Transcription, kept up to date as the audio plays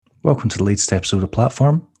Welcome to the latest episode of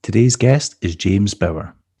Platform. Today's guest is James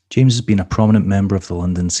Bauer. James has been a prominent member of the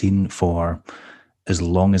London scene for as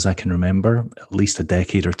long as I can remember, at least a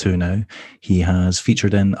decade or two now. He has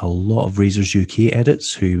featured in a lot of Razors UK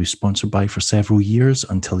edits, who he was sponsored by for several years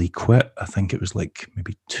until he quit. I think it was like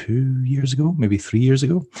maybe 2 years ago, maybe 3 years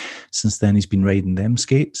ago. Since then, he's been riding them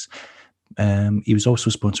skates. He was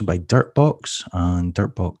also sponsored by Dirtbox, and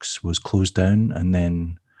Dirtbox was closed down, and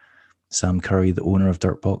then Sam Curry, the owner of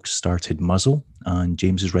Dirtbox, started Muzzle, and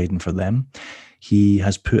James is riding for them. He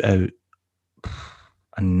has put out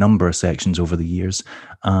a number of sections over the years,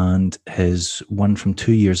 and his one from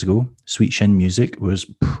 2 years ago, Sweet Shin Music, was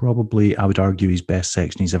probably, I would argue, his best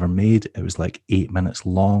section he's ever made. It was like 8 minutes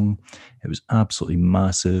long. It was absolutely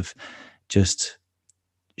massive. Just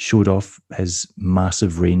showed off his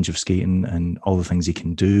massive range of skating and all the things he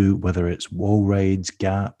can do, whether it's wall rides,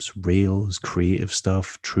 gaps, rails, creative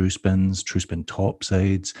stuff, true spin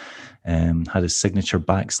topsides, had his signature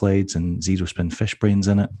backslides and zero spin fish brains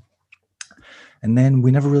in it. And then we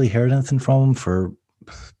never really heard anything from him for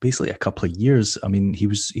basically a couple of years. I mean, he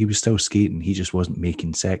was still skating, he just wasn't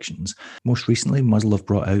making sections. Most recently, Muzzle have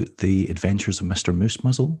brought out the Adventures of Mr. Moose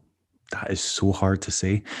Muzzle. That is so hard to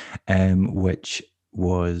say, which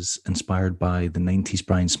was inspired by the 90s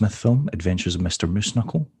Brian Smith film, Adventures of Mr. Moose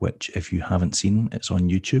Knuckle, which, if you haven't seen, it's on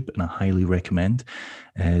YouTube and I highly recommend.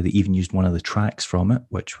 They even used one of the tracks from it,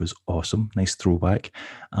 which was awesome. Nice throwback.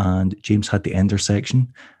 And James had the Ender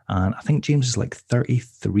section. And I think James is like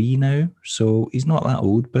 33 now, so he's not that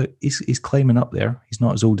old, but he's climbing up there. He's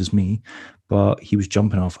not as old as me, but he was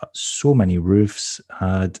jumping off so many roofs,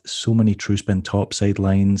 had so many true spin topside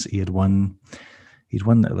lines. He'd one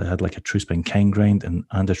that had like a true spin king grind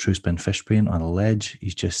and a true spin fish brain on a ledge.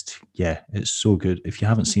 He's just, yeah, it's so good. If you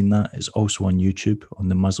haven't seen that, it's also on YouTube on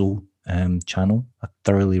the Muzzle channel. I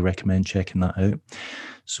thoroughly recommend checking that out.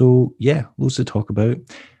 So yeah, loads to talk about.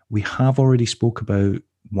 We have already spoke about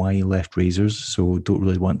why he left Razors, so don't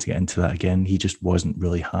really want to get into that again. He just wasn't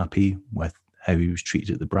really happy with how he was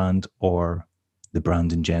treated at the brand or the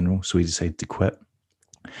brand in general, so he decided to quit.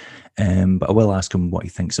 But I will ask him what he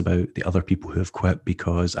thinks about the other people who have quit,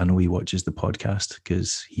 because I know he watches the podcast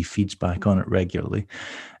because he feeds back on it regularly.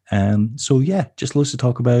 So yeah, just loads to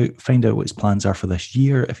talk about, find out what his plans are for this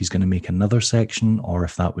year, if he's going to make another section or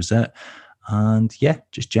if that was it. And yeah,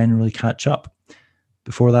 just generally catch up.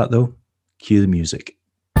 Before that though, cue the music.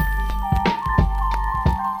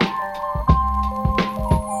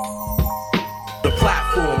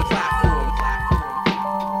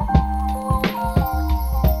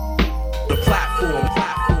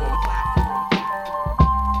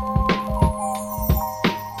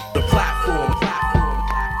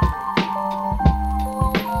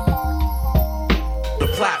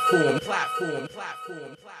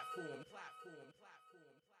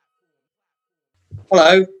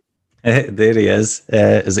 Hello. There he is.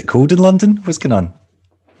 Is it cold in London? What's going on?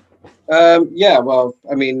 Yeah, well,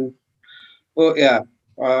 I mean, yeah,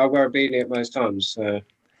 I wear a beanie at most times.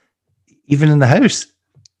 Even in the house?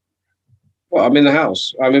 Well, I'm in the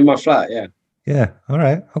house. I'm in my flat, yeah. Yeah, all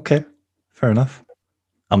right. Okay, fair enough.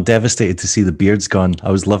 I'm devastated to see the beard's gone.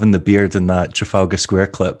 I was loving the beard in that Trafalgar Square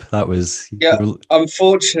clip. That was... Yeah,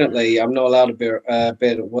 unfortunately, I'm not allowed a beard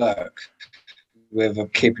at work with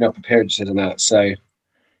keeping up appearances and that, so...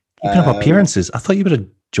 Keeping up appearances? I thought you were a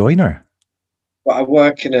joiner. Well, I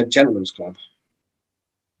work in a gentleman's club.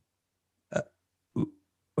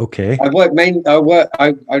 Okay. I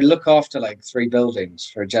look after like 3 buildings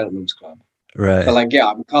for a gentleman's club. Right. So like, yeah,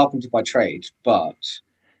 I'm a carpenter by trade, but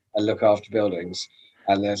I look after buildings,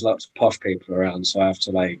 and there's lots of posh people around, so I have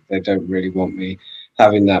to they don't really want me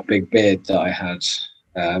having that big beard that I had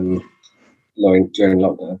during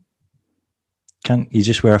lockdown. Can't you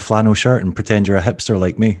just wear a flannel shirt and pretend you're a hipster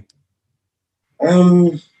like me?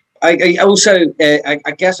 I also,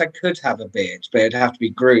 I guess I could have a beard, but it'd have to be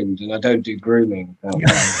groomed, and I don't do grooming.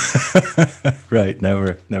 Right, now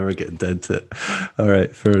we're getting into it. All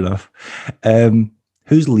right, fair enough.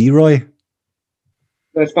 Who's Leroy?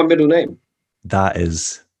 That's my middle name. That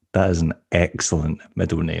is an excellent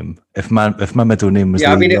middle name. If my middle name was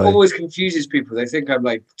Leroy, I mean, it always confuses people. They think I'm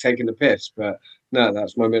like taking the piss, but no,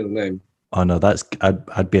 that's my middle name. Oh no,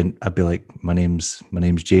 I'd be like, my name's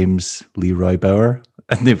James Leroy Bauer,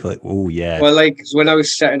 and they'd be like, oh yeah. Well, like when I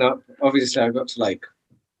was setting up, obviously I got to like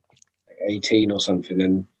 18 or something,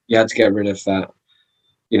 and you had to get rid of that,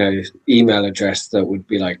 email address that would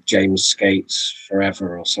be like James Skates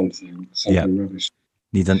Forever or something rubbish.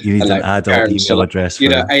 You need an adult email address.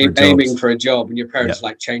 Aiming for a job, and your parents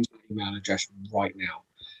change the email address right now.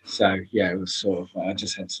 So yeah, it was sort of I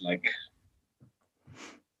just had to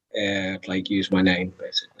use my name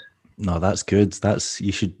basically. No, that's good. That's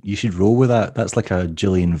you should roll with that. That's like a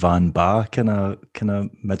Gillian Van Ba kind of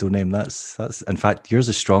middle name. That's in fact yours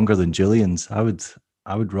is stronger than Gillian's. I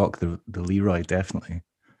would rock the Leroy definitely.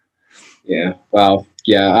 Yeah. Well,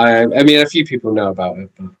 yeah. I mean, a few people know about it,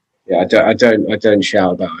 but yeah, I don't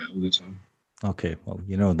shout about it all the time. Okay, well,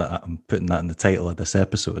 you know that I'm putting that in the title of this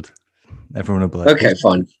episode. Everyone will be like, Okay,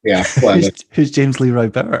 fine. Yeah. Whatever. who's James Leroy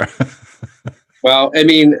Bauer? Well, I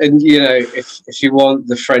mean, and you know, if you want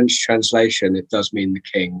the French translation, it does mean the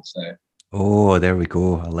king. So Oh, there we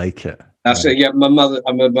go. I like it. that's Right. it. Yeah, I'm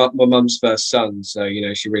my mum's first son, so you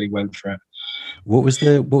know, she really went for it. What was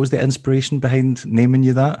the inspiration behind naming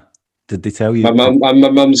you that? Did they tell you? I'm my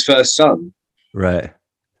mum's first son, Right.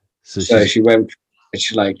 So so she went.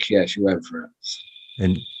 She like, yeah, she went for it.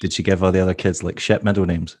 and did she give all the other kids like shit middle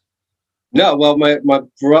names? No, well,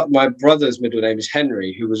 my brother's middle name is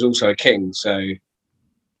Henry, who was also a king. So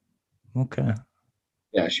Okay.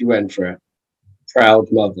 yeah, she went for it. Proud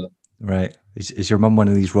mother. Right. Is your mum one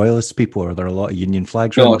of these royalist people, or are there a lot of Union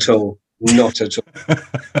flags around? Not at all. Not at all.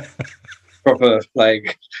 Proper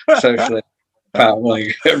like socialist power,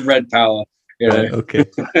 like red power. You know. Okay.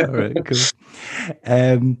 All right.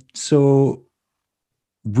 Cool. So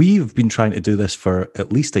we've been trying to do this for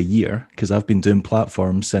at least a year because I've been doing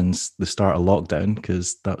platforms since the start of lockdown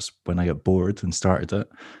because that's when I got bored and started it.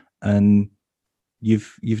 And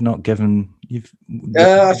you've not given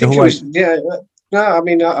I think it was no. I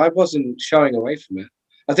mean, I wasn't shying away from it.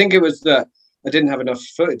 I think it was that I didn't have enough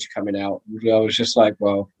footage coming out. I was just like,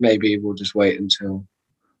 well, maybe we'll just wait until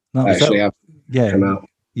have come out.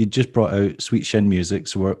 You just brought out Sweet Shin Music,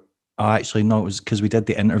 so actually no, it was because we did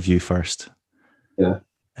the interview first. Yeah.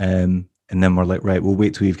 And then we're like, right, we'll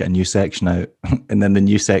wait till we've got a new section out, and then the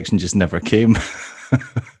new section just never came.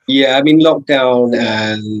 Yeah, I mean lockdown,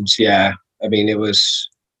 and yeah, I mean it was.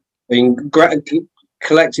 I mean,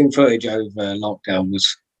 collecting footage over lockdown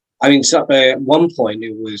was. I mean, so, at one point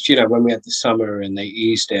it was, you know, when we had the summer and they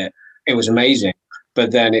eased it, it was amazing.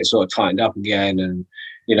 But then it sort of tightened up again, and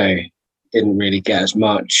you know, didn't really get as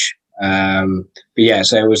much. But yeah,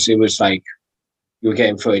 so it was like you were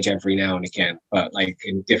getting footage every now and again, but like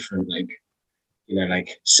in different like, you know,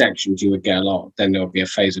 like sections you would get a lot. Then there would be a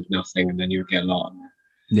phase of nothing, and then you would get a lot.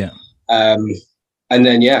 Yeah. And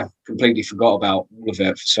then yeah, completely forgot about all of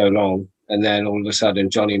it for so long. And then all of a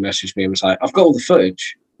sudden, Johnny messaged me and was like, "I've got all the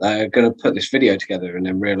footage. I'm going to put this video together," and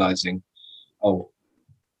then realizing, oh,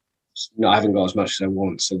 no, I haven't got as much as I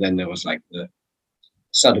want. So then there was like the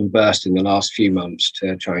sudden burst in the last few months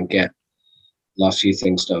to try and get the last few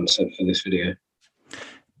things done for this video.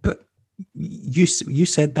 But you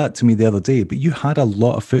said that to me the other day, but you had a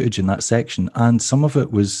lot of footage in that section, and some of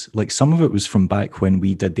it was from back when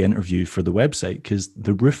we did the interview for the website, because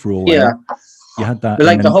the roof roll. Yeah, you had that. But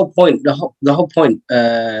like the whole point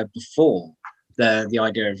before the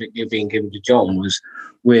idea of it being given to John was,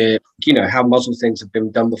 we're, you know, how muzzle things have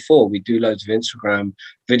been done before. We do loads of Instagram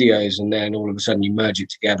videos, and then all of a sudden you merge it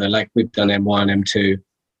together. Like we've done M1, M2.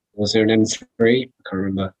 Was there an M3? I can't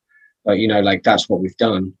remember. But you know, like that's what we've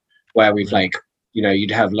done, where we've like, you know, you'd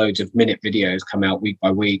have loads of minute videos come out week by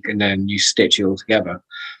week, and then you stitch it all together.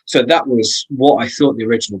 So that was what I thought the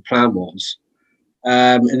original plan was.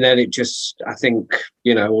 And then it just, I think,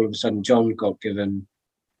 you know, all of a sudden John got given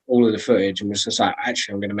all of the footage and was just like,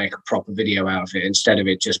 actually, I'm going to make a proper video out of it, instead of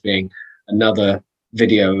it just being another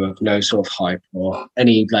video of no sort of hype or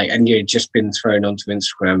any like, and you'd just been thrown onto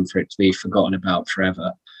Instagram for it to be forgotten about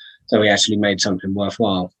forever. So we actually made something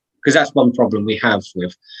worthwhile, because that's one problem we have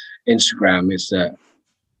with Instagram, is that,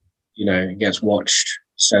 you know, it gets watched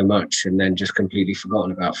so much and then just completely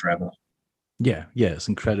forgotten about forever. Yeah, it's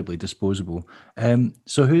incredibly disposable.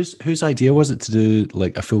 So whose idea was it to do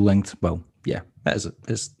like a full length? Well, yeah,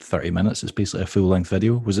 it's 30 minutes. It's basically a full length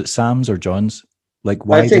video. Was it Sam's or John's? Like,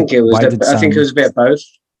 why? I think it was a bit of both.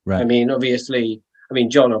 Right. I mean,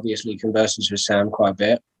 John obviously converses with Sam quite a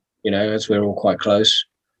bit, you know, as we're all quite close.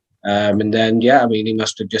 And then, yeah, I mean, he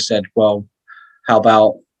must have just said, well, how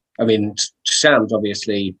about, I mean, Sam's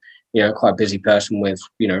obviously, you know, quite a busy person with,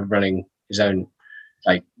 you know, running his own,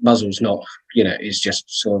 like Muzzle's not, you know, it's just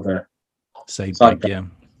sort of a side gig, yeah.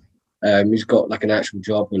 He's got like an actual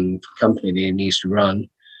job and company that he needs to run.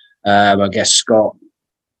 I guess Scott's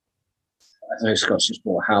just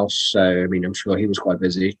bought a house, so I mean, I'm sure he was quite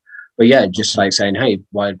busy. But yeah, just like saying, hey,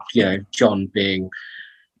 why, you know, John being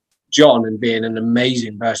an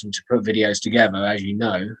amazing person to put videos together, as you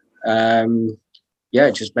know, yeah,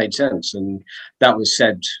 it just made sense. And that was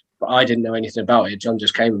said, but I didn't know anything about it. John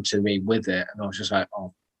just came to me with it, and I was just like,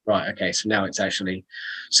 oh, right, okay, so now it's actually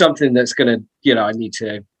something that's going to, you know, I need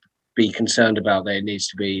to be concerned about, that it needs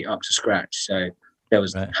to be up to scratch. So there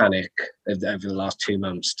was Right. panic over the last 2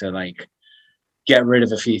 months to like get rid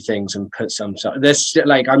of a few things and put some. There's still,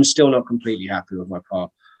 like, I'm still not completely happy with my car.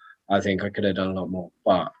 I think I could have done a lot more,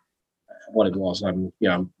 but what it was, I'm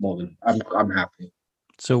happy.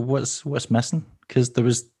 So what's missing? Because there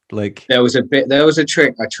was like, There was a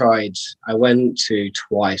trick I tried. I went to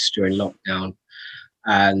twice during lockdown,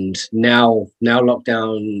 and now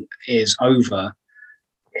lockdown is over.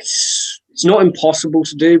 It's not impossible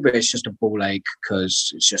to do, but it's just a ball ache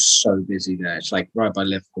because it's just so busy there. It's like right by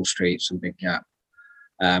Liverpool Street, some big gap.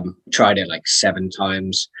 Tried it like 7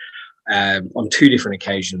 times on 2 different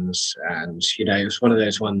occasions, and it was one of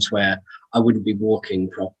those ones where I wouldn't be walking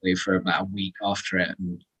properly for about a week after it,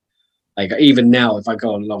 and like even now, if I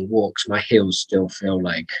go on long walks, my heels still feel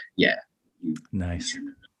like nice.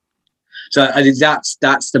 So I think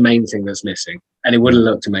that's the main thing that's missing, and it would have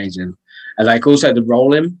looked amazing. And like also the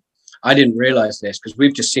rolling, I didn't realize this because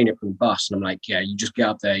we've just seen it from the bus, and I'm like, yeah, you just get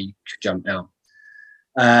up there, you jump down.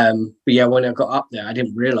 But yeah, when I got up there, I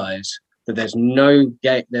didn't realize that there's no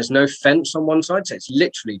gate, there's no fence on one side, so it's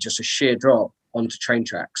literally just a sheer drop onto train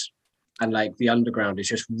tracks, and like the underground is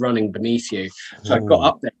just running beneath you. So I got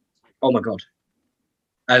up there, oh my god.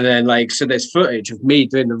 And then like, so there's footage of me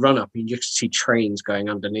doing the run up and you just see trains going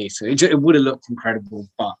underneath. So it would have looked incredible,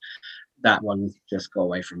 but that one just got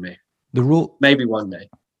away from me. The roll. Maybe one day.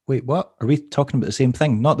 Wait, what? Are we talking about the same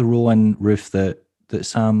thing? Not the roll-in roof that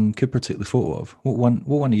Sam Cooper took the photo of? What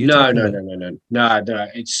one are you talking about? No.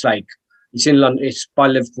 It's like, it's in London. It's by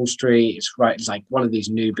Liverpool Street. It's like one of these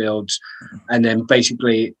new builds. And then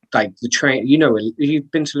basically like the train,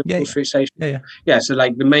 you've been to Liverpool Street Station? Yeah. So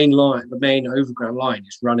like the main overground line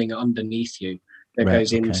is running underneath you that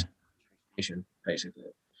goes into the station, basically.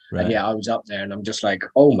 Right. And yeah, I was up there and I'm just like,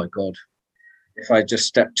 oh my God, if I just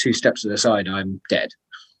step 2 steps to the side, I'm dead.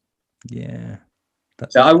 Yeah.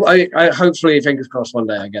 So I hopefully, fingers crossed, one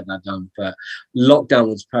day I get that done. But lockdown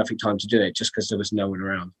was the perfect time to do it just because there was no one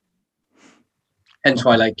around. Hence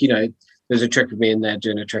why, like, there's a trick of me in there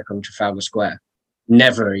doing a trick on Trafalgar Square.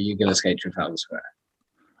 Never are you going to skate Trafalgar Square.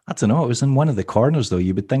 I don't know. It was in one of the corners, though.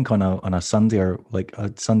 You would think on a Sunday or like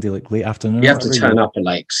a Sunday, like late afternoon. You have to turn up at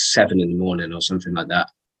like 7 a.m. or something like that.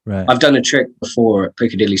 Right. I've done a trick before at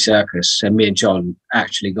Piccadilly Circus, and me and John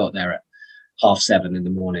actually got there at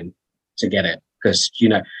 7:30 a.m. to get it. Because,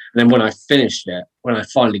 and then when I finished it, when I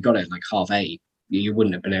finally got it, like 8:30, you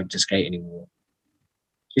wouldn't have been able to skate anymore.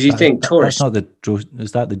 Because you think tourists... That's not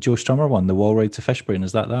is that the Joe Strummer one, the wall ride to Fishburne?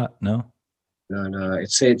 Is that? No? No.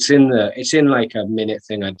 It's in like a minute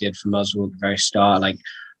thing I did for Muswell at the very start, like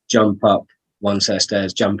jump up one set of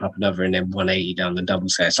stairs, jump up another, and then 180 down the double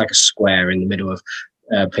set. It's like a square in the middle of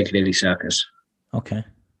Piccadilly Circus. Okay.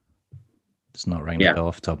 It's not ringing a bell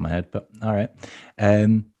off the top of my head, but all right.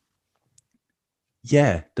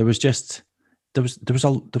 Yeah, there was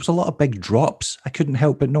a lot of big drops. I couldn't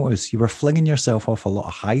help but notice you were flinging yourself off a lot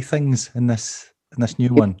of high things in this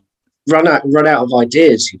new one. Run out of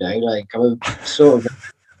ideas, like I'm a sort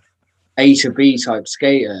of A to B type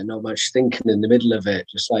skater, not much thinking in the middle of it,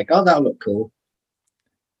 just like, oh, that'll look cool.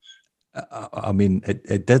 I mean,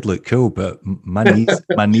 it did look cool, but my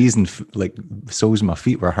knees and like soles of my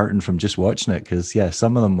feet were hurting from just watching it because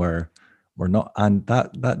some of them were not, and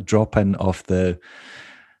that drop in off the,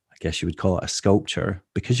 I guess you would call it a sculpture,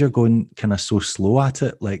 because you're going kind of so slow at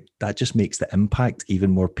it, like that just makes the impact even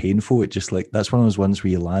more painful. It just like, that's one of those ones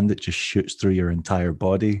where you land, it just shoots through your entire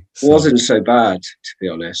body. So. It wasn't so bad, to be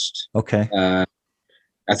honest. Okay.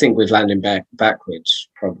 I think with landing backwards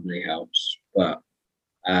probably helps, but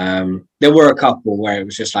there were a couple where it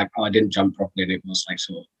was just like, I didn't jump properly and it was like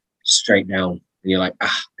sort of straight down, and you're like,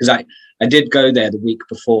 because I did go there the week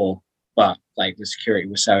before, but like the security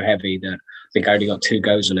was so heavy that I think I only got 2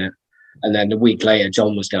 goes on it. And then the week later,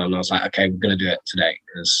 John was down and I was like, okay, we're going to do it today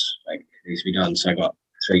because like it needs to be done. So I got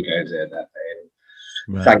 3 goes there that day.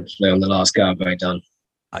 And thankfully on the last go, I got it done.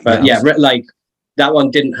 But like that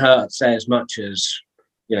one didn't hurt, say, as much as,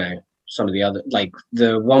 some of the other, like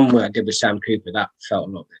the one where I did with Sam Cooper, that felt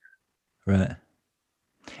a lot better. Right.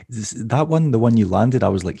 That one, the one you landed, I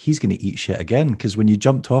was like, he's going to eat shit again. Because when you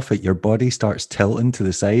jumped off it, your body starts tilting to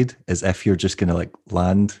the side as if you're just going to like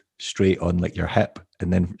land straight on like your hip,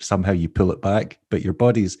 and then somehow you pull it back. But your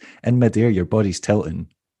body's in midair, your body's tilting.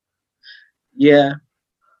 Yeah.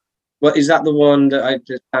 Well, is that the one that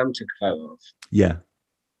Sam took a photo of? Yeah.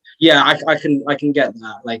 Yeah, I can get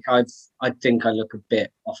that. Like I think I look a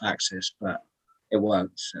bit off axis, but it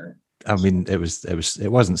worked. So. I mean,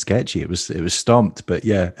 it wasn't sketchy. It was stomped, but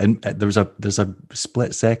yeah. And there's a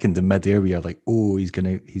split second in midair where you're like, oh, he's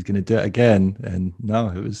gonna do it again. And no,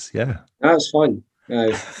 it was That was fine.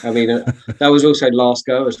 No, I mean, that was also last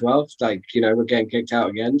go as well. Like, we're getting kicked out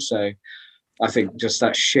again. So I think just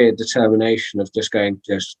that sheer determination of just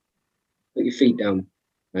put your feet down,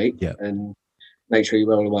 mate, Yeah. and make sure you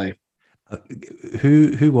roll away.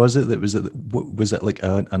 Who was it that was it? Was it like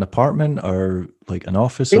an apartment or like an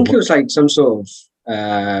office? I think it was like some sort of,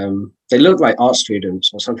 they looked like art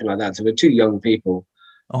students or something like that. So they're two young people.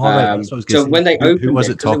 Oh, right. That's what I was So when they opened who was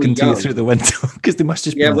it, it talking to you through the window? Because they must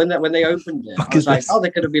just be when they opened it, I was like, oh, they're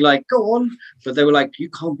going to be like, go on. But they were like, you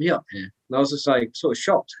can't be up here. And I was just like sort of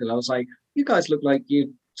shocked because I was like, you guys look like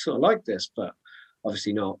you sort of like this, but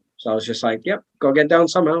obviously not. So I was just like, yep, got to get down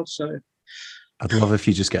somehow. So I'd love if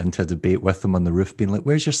you just get into a debate with them on the roof, being like,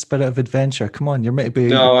 "Where's your spirit of adventure? Come on, you're meant to be."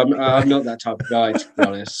 No, I'm not that type of guy, to be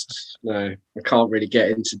honest. No, I can't really get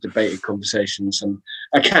into debated conversations, and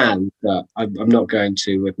I can, but I'm not going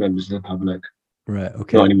to with members of the public. Right.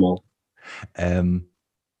 Okay. Not anymore.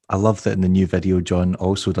 I love that in the new video, John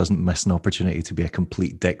also doesn't miss an opportunity to be a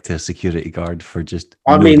complete dick to a security guard for just.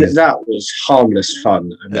 I mean, that was harmless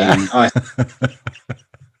fun. I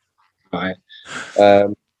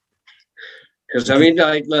mean, because I mean,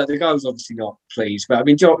 like, look, the guy was obviously not pleased, but I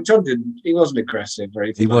mean, John didn't. He wasn't aggressive or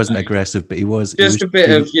anything. He wasn't aggressive, but he was just a bit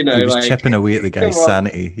of, he was like chipping away at the guy's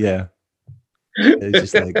sanity. Yeah,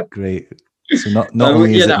 it's just like great. So not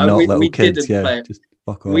only is it not little kids, yeah, just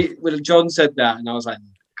fuck off. John said that, and I was like,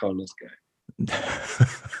 "Come on, let's go."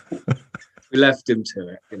 We left him to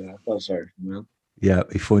it. I felt sorry for him. Yeah,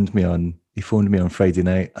 he phoned me on Friday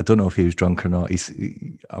night. I don't know if he was drunk or not.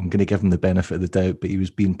 I'm going to give him the benefit of the doubt, but he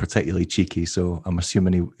was being particularly cheeky, so I'm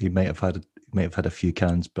assuming he might have had a few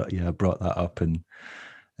cans. But yeah, I brought that up, and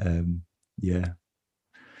yeah,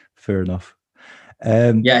 fair enough.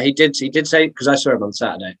 Yeah, he did say, because I saw him on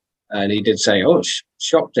Saturday, and he did say, "Oh,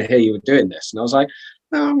 shocked to hear you were doing this," and I was like,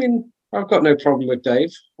 "No, I mean, I've got no problem with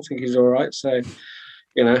Dave. I think he's all right. So,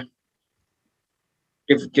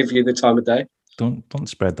 give you the time of day." Don't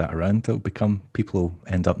spread that around. People will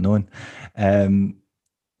end up knowing.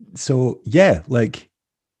 So yeah, like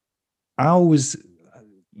I was,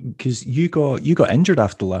 because you got injured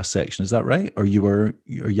after the last section, is that right? Or you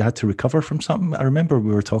had to recover from something? I remember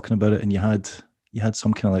we were talking about it, and you had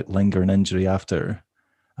some kind of like lingering injury after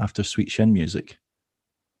Sweet Shin Music.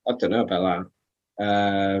 I don't know about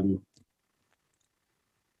that.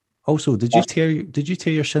 Also, did you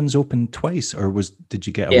tear your shins open twice, or did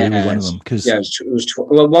you get away with one of them? Because it was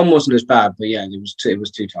well, one wasn't as bad, but yeah, it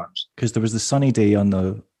was two times. Because there was the sunny day on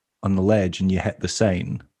the ledge, and you hit the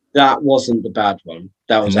sign. That wasn't the bad one.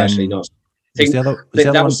 That was actually not.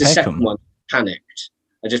 That was the second one. Panicked.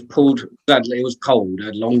 I just pulled. It was cold. I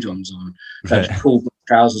had long johns on. So I just pulled my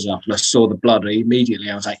trousers up, and I saw the blood.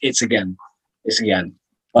 Immediately, I was like, "It's again. It's again."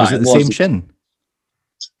 Was it the same shin?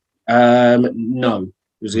 No.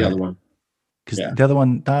 It was the other one. Because the other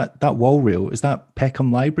one, that wall rail, is that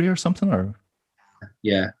Peckham Library or something? Or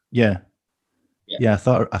yeah. I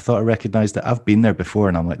thought I recognized it. I've been there before,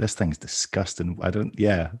 and I'm like, this thing's disgusting.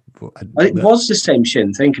 It was the same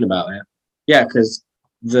shin. Thinking about it, yeah, because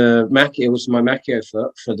it was my Macchio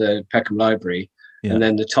foot for the Peckham Library, and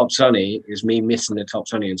then the top sunny is me missing the top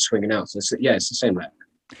sunny and swinging out. So it's the same leg.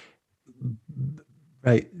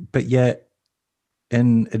 Right, but yet.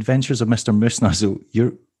 In Adventures of Mr. Moose Muzzle,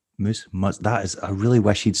 that is, I really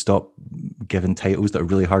wish he'd stop giving titles that are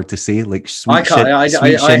really hard to say. Like Sweet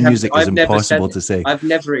Shin Music is impossible to say. I've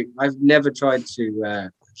never tried to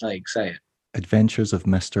say it. Adventures of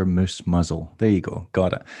Mr. Moose Muzzle. There you go.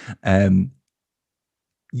 Got it.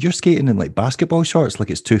 You're skating in like basketball shorts like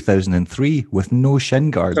it's 2003 with no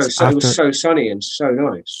shin guards. So it was so sunny and so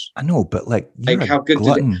nice. I know, but like how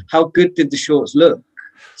good did the shorts look?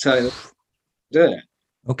 So yeah.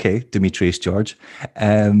 Okay, Demetrius George.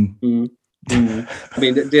 I mean,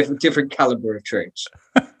 different caliber of tricks.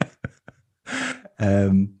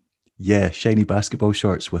 Yeah, shiny basketball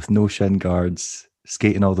shorts with no shin guards,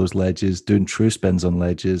 skating all those ledges, doing true spins on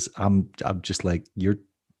ledges. I'm just like you're.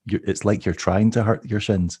 It's like you're trying to hurt your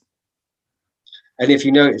shins. And if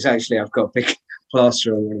you notice, actually, I've got a big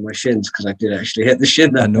plaster on one of my shins because I did actually hit the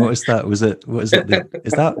shin. I noticed that. Was it? What is it?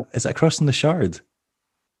 Is it crossing the Shard?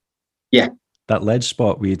 Yeah. That ledge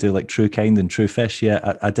spot where you do like True Kind and True Fish.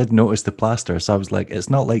 Yeah, I did notice the plaster. So I was like, it's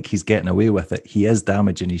not like he's getting away with it. He is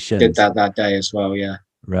damaging his shins. Did that day as well, yeah.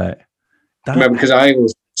 Right. I remember because I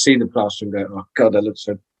always see the plaster and go, oh God, that looks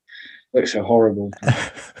so horrible.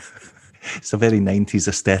 It's a very 90s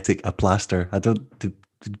aesthetic, a plaster. I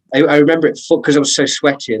remember it because I was so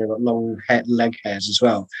sweaty and I got long leg hairs as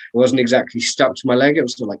well. It wasn't exactly stuck to my leg. It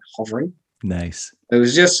was still like hovering. Nice. It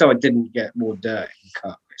was just so I didn't get more dirt and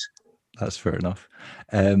cut. That's fair enough.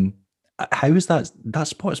 How is that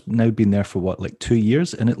spot's now been there for what, like 2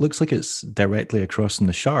 years, and it looks like it's directly across from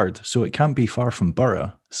the Shard, so it can't be far from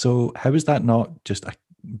Borough. So how is that not just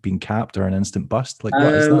being capped or an instant bust? Like,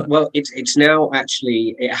 what is that? Well, it's now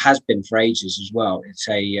actually, it has been for ages as well. It's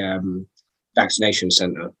a vaccination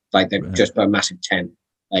centre. Like they've just put a massive tent.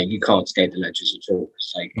 Like you can't skate the ledges at all.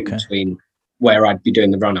 It's like in between where I'd be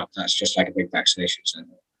doing the run up. That's just like a big vaccination centre.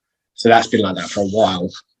 So that's been like that for a while.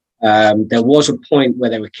 There was a point where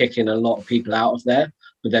they were kicking a lot of people out of there,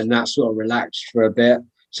 but then that sort of relaxed for a bit.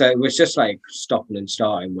 So it was just like stopping and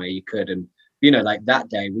starting where you could. And, you know, like that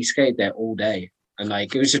day we skated there all day. And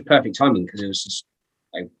like, it was just perfect timing because it was just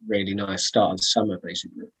like really nice start of the summer,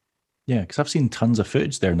 basically. Yeah, because I've seen tons of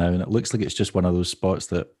footage there now, and it looks like it's just one of those spots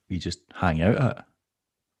that you just hang out at.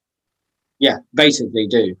 Yeah, basically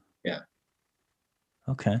do. Yeah.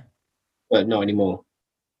 Okay. But not anymore.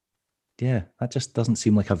 Yeah, that just doesn't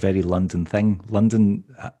seem like a very London thing. London...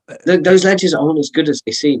 Those ledges aren't as good as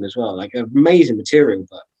they seem as well. Like amazing material,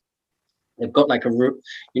 but they've got like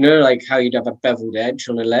you know, like how you'd have a beveled edge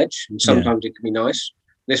on a ledge, and sometimes it can be nice.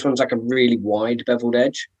 This one's like a really wide beveled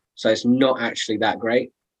edge, so it's not actually that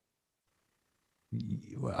great.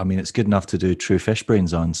 I mean, it's good enough to do true fish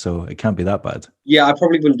brains on, so it can't be that bad. Yeah, I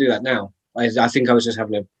probably wouldn't do that now. I think I was just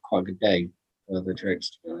having a quite good day for the tricks,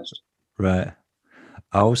 to be honest. Right.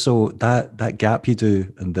 I also, that gap you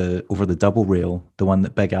do in over the double rail, the one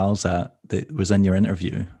that Big Al's at, that was in your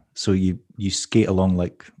interview. So you skate along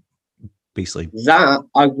like basically that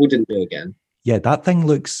I wouldn't do again. Yeah, that thing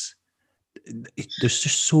looks. There's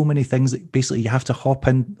just so many things that basically you have to hop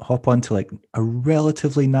onto like a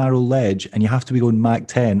relatively narrow ledge, and you have to be going Mach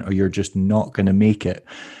 10 or you're just not going to make it.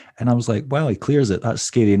 And I was like, well, he clears it. That's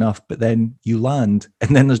scary enough. But then you land,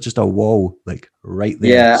 and then there's just a wall like right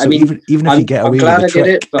there. Yeah, so I mean, even if you get away with the trick. I'm glad I did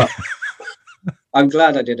it, but I'm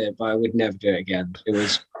glad I did it, but I would never do it again. It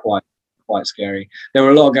was quite scary. There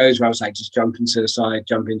were a lot of goes where I was like, just jump into the side.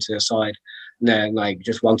 And then like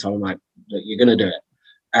just one time I'm like, look, you're going to do it.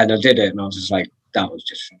 And I did it, and I was just like, that was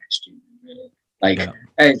just stupid, really. Like,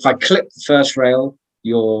 if I clip the first rail,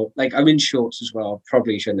 you're like, I'm in shorts as well.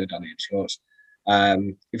 Probably shouldn't have done it in shorts.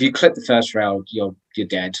 If you clip the first rail, you're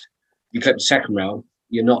dead. You clip the second rail,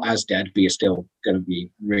 you're not as dead, but you're still going to be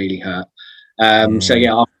really hurt. So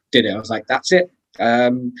yeah, I did it. I was like, that's it. I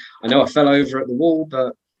know I fell over at the wall,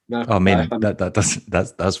 but no. Oh man,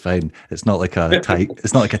 that's fine. It's not like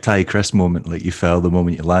a Ty Chris moment. Like you fell the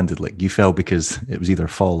moment you landed. Like you fell because it was either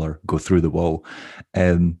fall or go through the wall.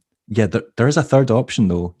 Yeah, there is a third option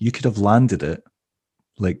though. You could have landed it,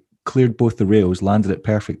 like cleared both the rails, landed it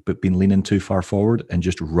perfect, but been leaning too far forward and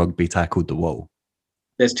just rugby tackled the wall.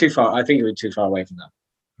 There's too far. I think it was too far away from that.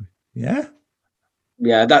 Yeah.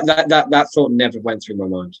 Yeah, that thought never went through my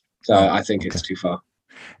mind. So I think it's too far.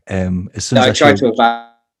 As soon as I tried to evaluate.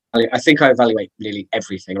 I think I evaluate nearly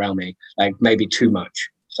everything around me, like maybe too much.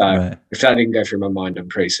 So if that didn't go through my mind, I'm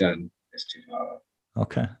pretty certain it's too far.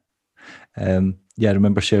 Okay. Yeah, I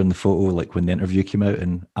remember sharing the photo like when the interview came out,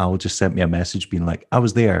 and Al just sent me a message being like, I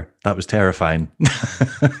was there. That was terrifying.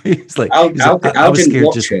 He's like, I was scared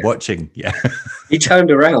just watching. Yeah. He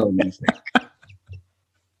turned around.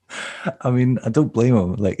 I mean, I don't blame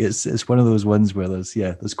him. Like it's one of those ones where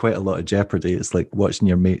there's quite a lot of jeopardy. It's like watching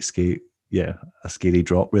your mate skate. Yeah, a scary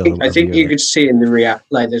drop reel. I think you could see in the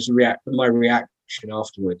my reaction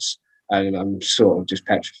afterwards, and I'm sort of just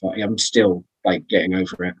petrified. I'm still like getting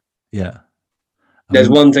over it. Yeah. There's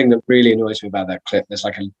one thing that really annoys me about that clip. There's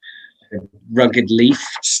like a rugged leaf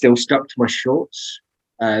still stuck to my shorts,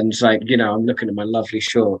 and like I'm looking at my lovely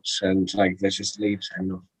shorts, and like there's just leaves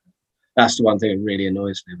hanging off. That's the one thing that really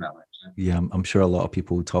annoys me about it. Yeah, I'm sure a lot of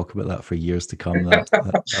people will talk about that for years to come.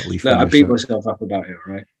 That leaf. No, I beat myself up about it,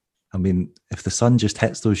 right? I mean, if the sun just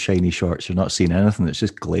hits those shiny shorts, you're not seeing anything. It's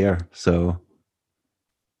just glare. So,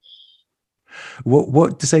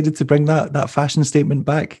 what decided to bring that fashion statement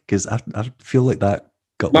back? Because I feel like that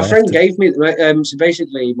got. My friend gave me. So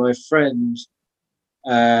basically, my friend,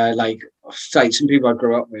 like some people I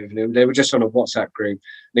grew up with, and they were just on a WhatsApp group.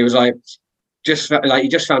 And he was like, he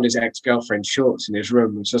just found his ex-girlfriend's shorts in his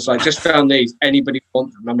room. It's just like, just found these. Anybody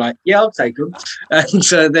want them? I'm like, yeah, I'll take them. And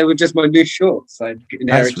so they were just my new shorts. I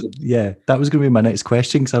inherited. Yeah, that was going to be my next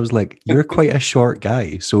question, because I was like, you're quite a short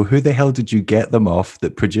guy. So who the hell did you get them off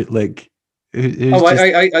that produced like? I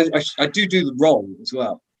do the roll as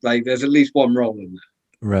well. Like there's at least one roll in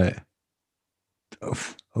there. Right. Oh,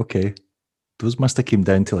 okay. Those must have came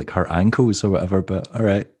down to like her ankles or whatever. But all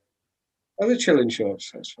right. Oh, the chilling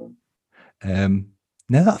shorts. That's fine.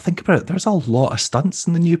 Now that I think about it, there's a lot of stunts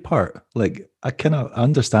in the new part. Like I cannot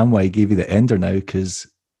understand why he gave you the ender now, because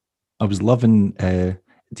I was loving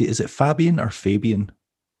is it Fabian or Fabian?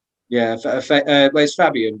 Yeah, where's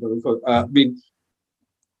Fabian? But we call, I mean,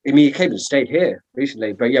 he came and stayed here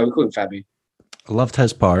recently, but yeah, we call him Fabian. I loved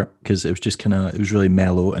his part because it was just it was really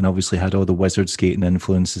mellow and obviously had all the wizard skating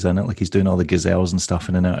influences in it. Like he's doing all the gazelles and stuff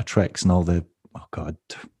in and out of tricks and all the, oh God,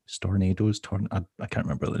 tornadoes. I can't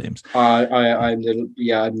remember the names. I'm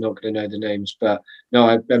not going to know the names, but no,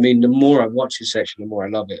 I mean, the more I watch his section, the more I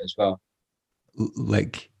love it as well.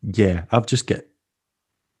 Like, yeah, I've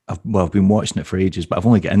been watching it for ages, but I've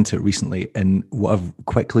only got into it recently. And what I've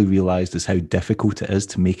quickly realized is how difficult it is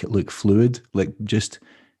to make it look fluid. Like just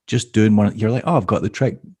doing one, you're like, oh, I've got the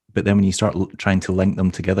trick. But then when you start trying to link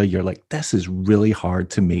them together, you're like, this is really hard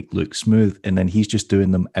to make look smooth. And then he's just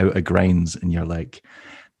doing them out of grinds. And you're like,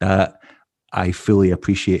 that I fully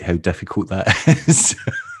appreciate how difficult that is.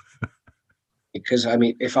 Because, I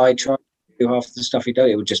mean, if I tried to do half the stuff he does,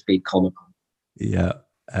 it would just be comical. Yeah.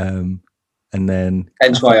 And then...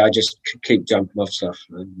 Hence why I just keep jumping off stuff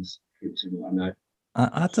and just keep doing what I know.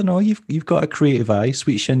 I don't know. You've got a creative eye.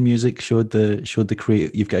 Sweet Shin Music showed the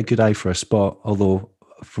creative. You've got a good eye for a spot. Although,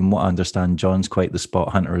 from what I understand, John's quite the spot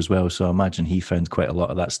hunter as well. So I imagine he found quite a lot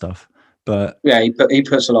of that stuff. But yeah, he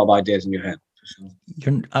puts a lot of ideas in your head. For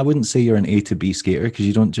sure. I wouldn't say you're an A to B skater because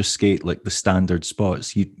you don't just skate like the standard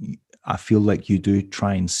spots. I feel like you do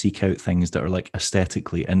try and seek out things that are like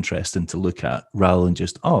aesthetically interesting to look at, rather than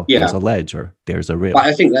just there's a ledge or there's a rail. But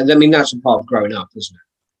I think that's a part of growing up, isn't it?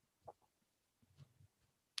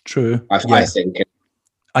 True. I think.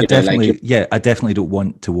 I definitely don't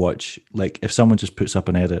want to watch, like, if someone just puts up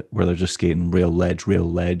an edit where they're just skating rail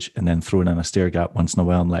ledge, and then throwing in a stair gap once in a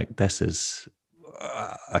while. I'm like, this is,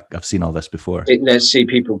 I've seen all this before. Let's see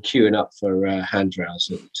people queuing up for handrails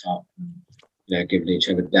at the top, and, giving each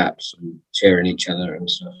other daps and cheering each other and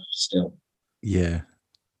stuff. Still, yeah,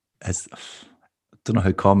 I don't know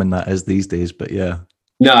how common that is these days, but yeah.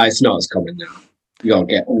 No, it's not as common now. You gotta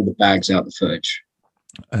get all the bags out the footage.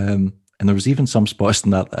 And there was even some spots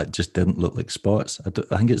in that just didn't look like spots. I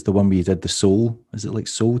think it's the one where you did the soul. Is it like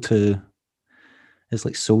soul to? It's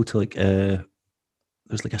like soul to like there's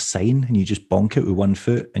like a sign, and you just bonk it with 1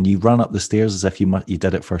 foot, and you run up the stairs as if you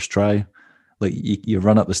did it first try. Like you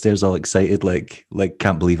run up the stairs all excited, like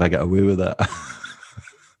can't believe I got away with that.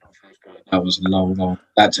 That was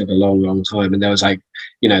that took a long time, and there was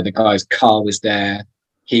the guy's car was there.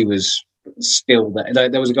 He was still there.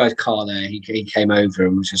 There was a guy's car there. He came over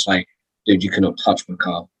and was just like, dude, you cannot touch my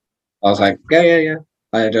car. I was like, yeah.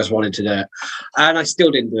 I just wanted to do it. And I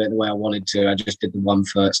still didn't do it the way I wanted to. I just did the 1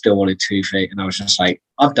 foot, still wanted 2 feet. And I was just like,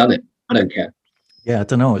 I've done it. I don't care. Yeah, I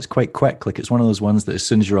don't know. It's quite quick. Like, it's one of those ones that as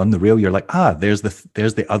soon as you're on the rail, you're like, there's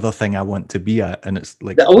the other thing I want to be at. And it's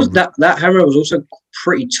like... That hammer was also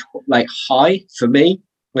pretty high for me.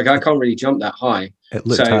 Like, I can't really jump that high. It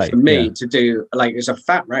looked high, for me to do, it's a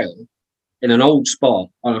fat rail in an old spot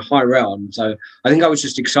on a high rail. And so I think I was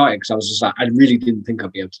just excited because I was just like, I really didn't think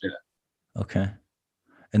I'd be able to do it. Okay.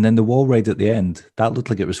 And then the wall ride at the end, that looked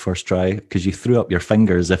like it was first try because you threw up your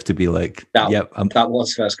finger as if to be like, that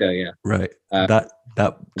was first go, yeah. Right.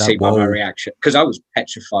 See wall... by my reaction, because I was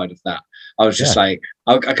petrified of that. I was just like,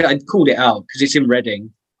 I called it out because it's in Reading.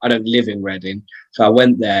 I don't live in Reading. So I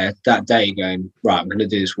went there that day going, right, I'm going to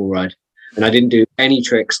do this wall ride. And I didn't do any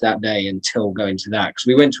tricks that day until going to that. Because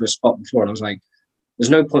we went to a spot before and I was like, there's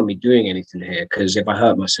no point in me doing anything here because if I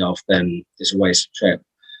hurt myself, then it's a waste of trip.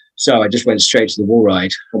 So I just went straight to the wall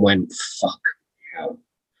ride and went, fuck, how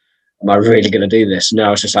am I really going to do this? And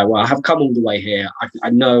I was just like, well, I have come all the way here. I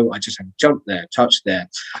know I just have jumped there, touched there.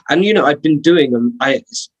 And, I've been doing, I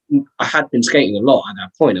had been skating a lot at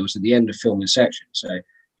that point. I was at the end of filming section. So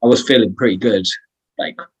I was feeling pretty good,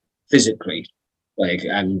 physically.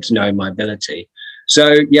 And knowing my ability.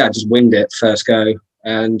 So yeah, I just winged it first go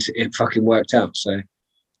and it fucking worked out. So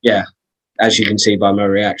yeah, as you can see by my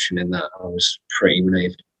reaction in that, I was pretty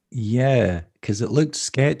relieved. Yeah, because it looked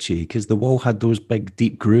sketchy because the wall had those big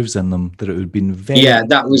deep grooves in them that it would have been very... Yeah,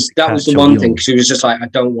 that was the one thing because it was just like, I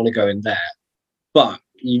don't want to go in there. But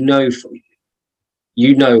in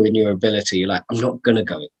your ability, you're like, I'm not going to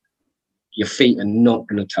go in. Your feet are not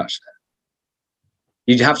going to touch that.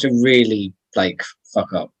 You'd have to really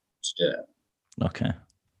fuck up to do it. Okay.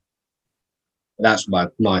 That's my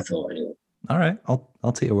thought anyway. All right.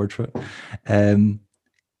 I'll take your word for it.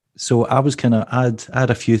 So I was I had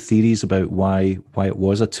a few theories about why it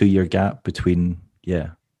was a 2-year gap between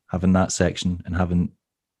having that section and having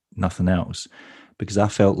nothing else. Because I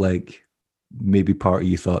felt like maybe part of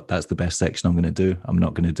you thought that's the best section I'm going to do. I'm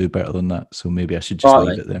not going to do better than that. So maybe I should just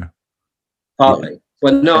leave it there. Partly. Yeah.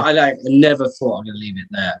 Well, no, I never thought I'm going to leave it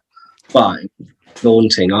there. But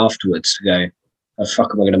daunting afterwards to go, oh,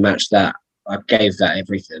 fuck, am I going to match that? I gave that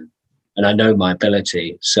everything. and I know my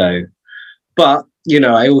ability. So, but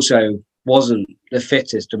I also wasn't the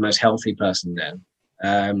fittest and most healthy person then,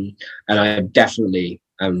 and I definitely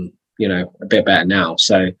am, a bit better now.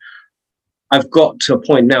 So I've got to a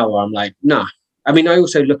point now where I'm like, nah. I mean, I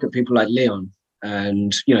also look at people like Leon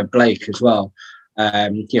and Blake as well.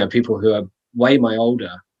 People who are way my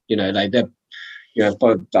older. Like they're,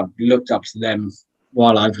 both, I've looked up to them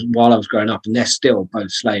while I was growing up, and they're still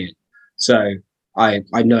both slaying. So I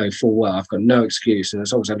know full well I've got no excuse, and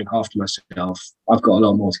as long as I look after myself, I've got a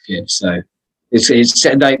lot more to give. So it's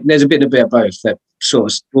like there's a bit of both that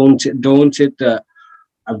sort of daunted that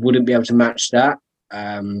I wouldn't be able to match that,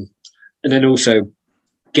 and then also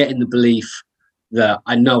getting the belief that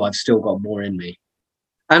I know I've still got more in me,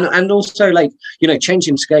 and also like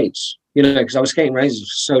changing skates, because I was skating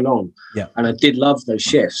razors for so long, and I did love those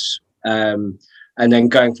shifts, and then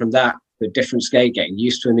going from that to a different skate, getting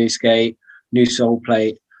used to a new skate, new sole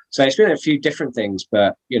plate. So it's been a few different things,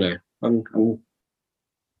 but I'm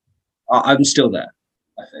still there,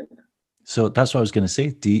 I think. So that's what I was going to say.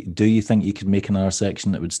 Do you think you could make another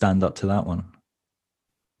section that would stand up to that one?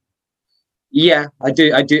 Yeah, I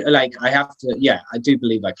do. Like, I have to. Yeah, I do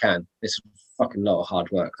believe I can. It's a fucking lot of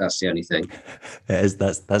hard work. That's the only thing. It is.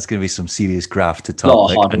 That's going to be some serious graft to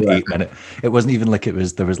top like an 8 minute. It wasn't even like there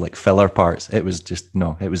was like filler parts. It was just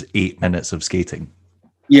it was 8 minutes of skating.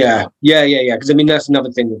 Yeah. Because I mean, that's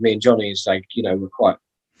another thing with me and Johnny is like, we're quite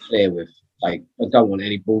clear with like, I don't want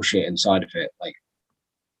any bullshit inside of it. Like,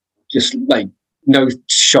 just like no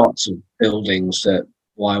shots of buildings that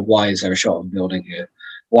why is there a shot of a building here?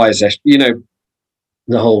 Why is there,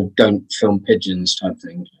 the whole don't film pigeons type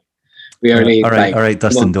thing. We only, all right,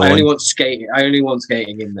 Dustin Dolan. I only want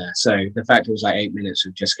skating in there. So the fact it was like 8 minutes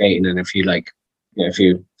of just skating and a few a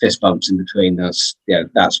few fist bumps in between, that's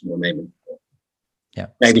what I'm aiming for. Yeah.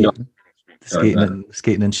 Maybe skating, not.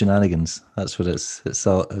 Skating and shenanigans. That's what it's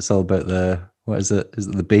all about. What is it? Is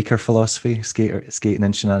it the Baker philosophy? Skating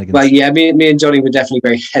and shenanigans. Well, yeah, me and Johnny were definitely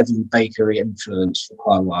very heavily bakery influenced for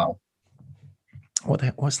quite a while.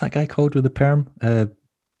 What's that guy called with the perm?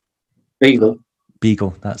 Beagle,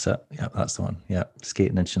 that's it. Yeah, that's the one. Yeah,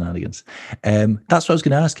 skating and shenanigans. That's what I was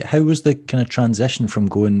going to ask. How was the kind of transition from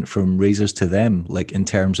going from razors to them, like in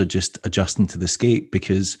terms of just adjusting to the skate?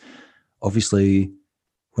 Because obviously,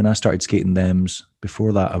 when I started skating thems,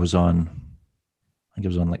 before that I think it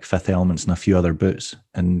was on like Fifth Elements and a few other boots.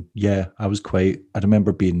 And yeah, I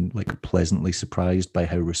remember being like pleasantly surprised by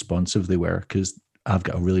how responsive they were, because I've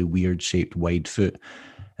got a really weird shaped wide foot,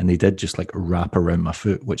 and they did just like wrap around my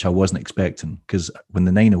foot, which I wasn't expecting, because when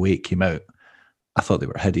the 908 came out, I thought they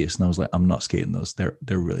were hideous, and I was like, I'm not skating those. They're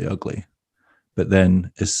really ugly. But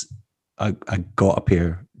then I got a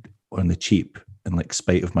pair on the cheap in like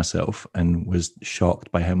spite of myself, and was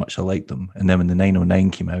shocked by how much I liked them. And then when the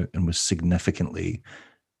 909 came out and was significantly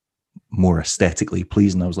more aesthetically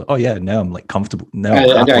pleasing, I was like, oh yeah, now I'm like comfortable. Now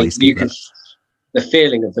the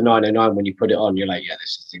feeling of the 909 when you put it on, you're like, yeah,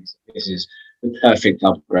 this is the perfect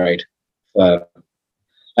upgrade.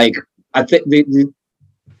 Like, I think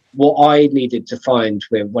what I needed to find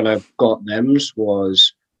when I got them's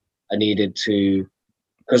was I needed to,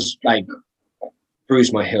 because like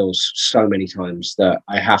bruise my heels so many times that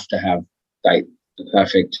I have to have like the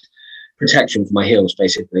perfect protection for my heels,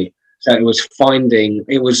 basically. So it was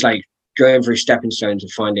like going through stepping stones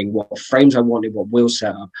of finding what frames I wanted, what wheel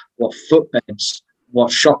setup, what footbeds,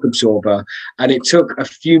 what shock absorber. And it took a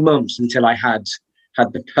few months until I had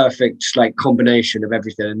the perfect like combination of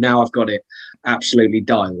everything. And now I've got it absolutely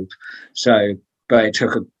dialed. So, but it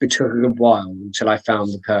took a good while until I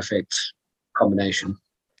found the perfect combination.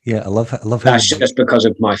 Yeah, I love how that's just because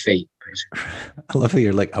of my feet, basically. I love how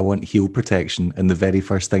you're like, I want heel protection, and the very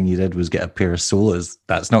first thing you did was get a pair of solas.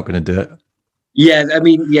 That's not going to do it. Yeah, I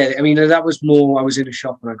mean, that was more. I was in a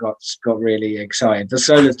shop and I got really excited. The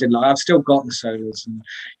solas didn't. I've still got the solas, and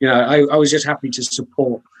I was just happy to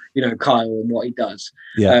support Kyle and what he does.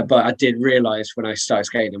 Yeah. But I did realize when I started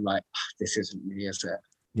skating, I'm like, this isn't me, is it?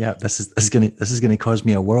 Yeah, this is gonna cause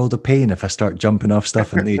me a world of pain if I start jumping off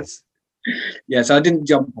stuff in these. Yeah, so I didn't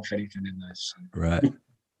jump off anything in those. Right.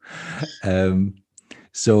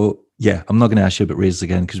 So yeah, I'm not going to ask you about razors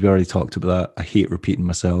again because we already talked about that. I hate repeating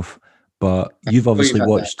myself, but you've obviously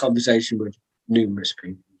watched that conversation with numerous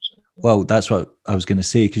people. So. Well, that's what I was going to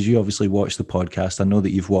say, because you obviously watched the podcast. I know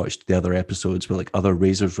that you've watched the other episodes with like other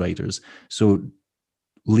razors riders. So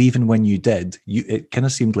leaving when you did, it kind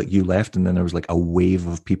of seemed like you left, and then there was like a wave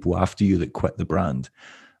of people after you that quit the brand.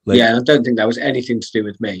 Like, yeah, I don't think that was anything to do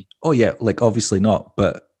with me. Oh yeah, like obviously not,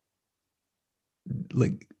 but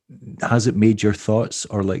like has it made your thoughts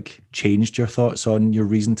or like changed your thoughts on your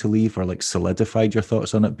reason to leave, or like solidified your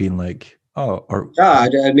thoughts on it being like, oh, or I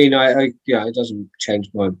mean, yeah, it doesn't change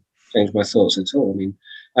my thoughts at all. I mean,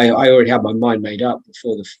 I already had my mind made up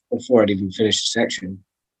before I'd even finished the section.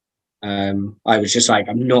 I was just like,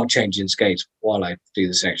 I'm not changing skates while I do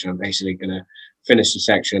the section. I'm basically going to finish the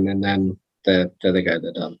section, and then there they go,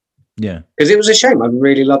 they're done. yeah. Because it was a shame. I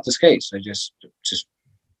really loved the skates. I just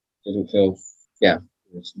didn't feel, yeah,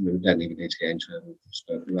 we don't even need to get into it. We've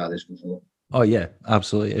spoken about this before. Oh yeah,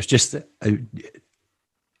 absolutely. It's just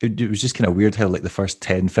it was just kind of weird how like the first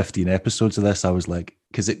 10, 15 episodes of this, I was like,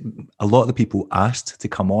 because a lot of the people asked to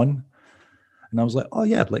come on, and I was like, oh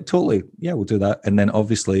yeah, like totally, yeah, we'll do that. And then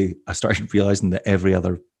obviously I started realizing that every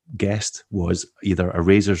other guest was either a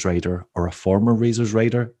Razors rider or a former Razors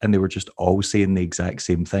rider, and they were just all saying the exact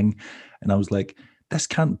same thing. And I was like, this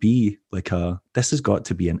can't be like this has got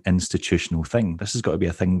to be an institutional thing. This has got to be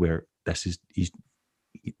a thing where this is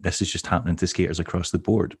just happening to skaters across the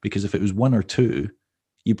board. Because if it was one or two,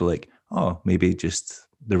 you'd be like, oh, maybe just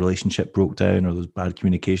the relationship broke down or there's bad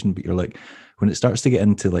communication. But you're like, when it starts to get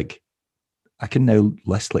into like, I can now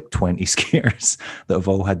list like 20 skaters that have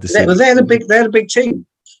all had the same. They're the big team.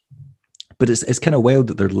 But it's kind of wild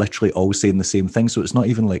that they're literally all saying the same thing. So it's not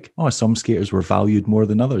even like, oh, some skaters were valued more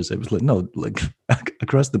than others. It was like, no, like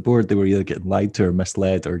across the board, they were either getting lied to or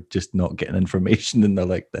misled or just not getting information. And they're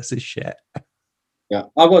like, this is shit. Yeah,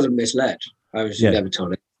 I wasn't misled. I was never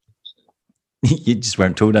told it. You just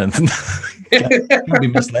weren't told anything. Can't be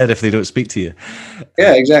misled if they don't speak to you.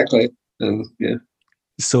 Yeah, exactly. Yeah.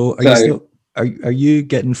 So are you still are you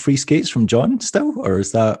getting free skates from John still, or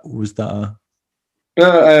was that a?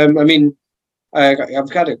 No, I mean, I've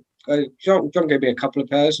got it. John gave me a couple of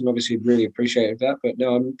pairs, and obviously really appreciated that. But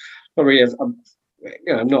no, I'm not really.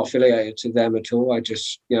 I'm not affiliated to them at all. I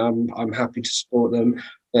just, I'm happy to support them.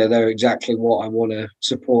 They're exactly what I want to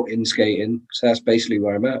support in skating. So that's basically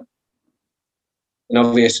where I'm at. And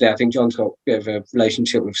obviously, I think John's got a bit of a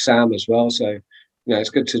relationship with Sam as well. So, it's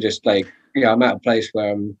good to just like, I'm at a place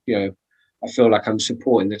where I'm, I feel like I'm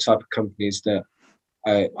supporting the type of companies that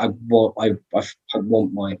I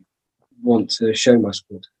want to show my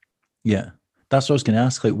sport. Yeah, that's what I was going to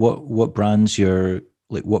ask. Like, what brands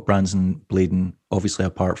what brands in Blaydon, obviously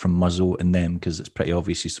apart from Muzzle and them, because it's pretty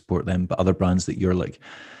obvious you support them, but other brands that you're like,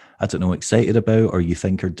 I don't know, excited about, or you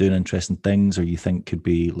think are doing interesting things, or you think could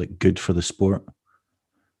be like good for the sport?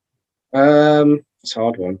 It's a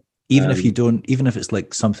hard one. Even if it's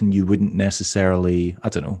like something you wouldn't necessarily, I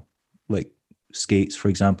don't know, like skates, for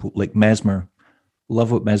example, like Mesmer.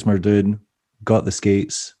 Love what Mesmer doing. Got the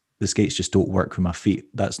skates. The skates just don't work with my feet.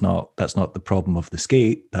 That's not the problem of the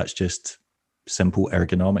skate. That's just simple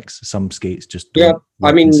ergonomics. Some skates just don't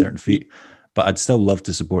work in certain feet. But I'd still love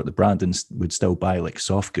to support the brand and would still buy like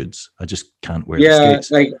soft goods. I just can't wear the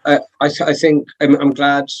skates. Like I think I'm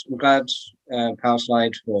glad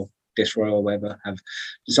Powerslide or Disroyal or whatever have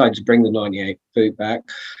decided to bring the 98 boot back.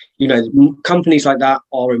 Companies like that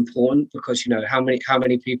are important because how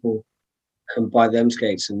many people can buy them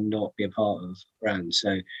skates and not be a part of brands.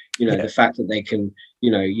 So the fact that they can,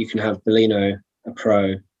 you can have Bellino a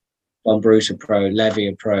pro, Von Bruce a pro, Levy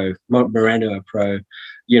a pro, Moreno a pro,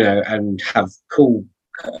 and have cool,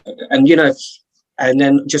 and and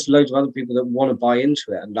then just loads of other people that want to buy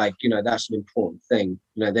into it, and like that's an important thing.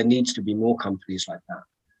 There needs to be more companies like that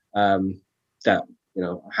that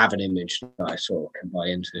have an image that I sort of can buy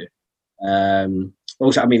into.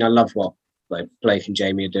 Also, I mean, I love what like Blake and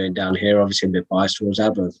Jamie are doing down here. Obviously, I'm a bit biased towards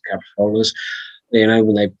that, but Caprifolders,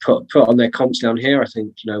 when they put on their comps down here, I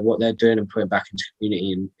think what they're doing and putting back into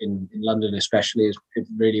community in London especially is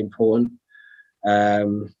really important.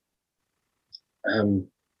 God,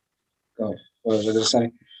 what was I going to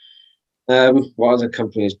say? What other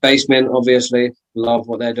companies? Basement, obviously, love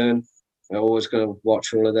what they're doing. I'm always going to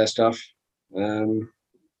watch all of their stuff.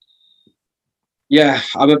 Yeah,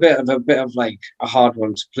 I'm a bit of like a hard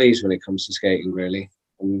one to please when it comes to skating. Really,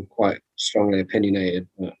 I'm quite strongly opinionated,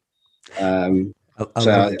 but I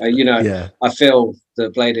feel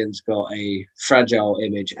that Blaydon's got a fragile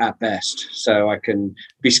image at best, so I can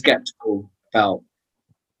be skeptical about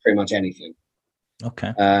pretty much anything.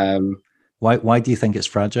 Okay. Why do you think it's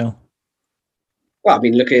fragile? Well, I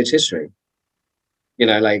mean, look at its history.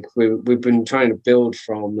 Like we've been trying to build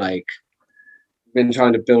from like. Been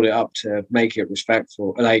trying to build it up to make it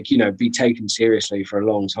respectful, like be taken seriously for a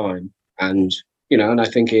long time, and and I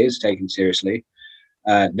think it is taken seriously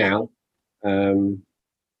now.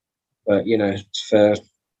 But for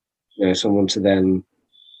someone to then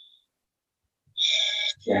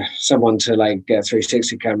someone to like get a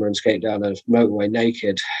 360 camera and skate down a motorway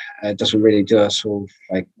naked doesn't really do us all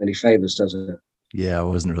like many favors, does it? Yeah, I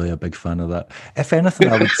wasn't really a big fan of that. If anything,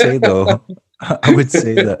 I would say though, I would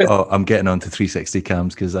say that, oh, I'm getting onto 360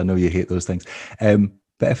 cams because I know you hate those things.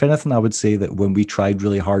 But if anything, I would say that when we tried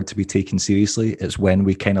really hard to be taken seriously, it's when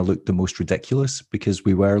we kind of looked the most ridiculous, because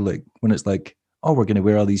we were like, when it's like, oh, we're going to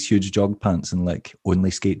wear all these huge jog pants and like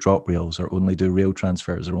only skate drop rails or only do rail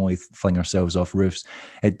transfers or only fling ourselves off roofs.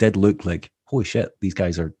 It did look like, holy shit, these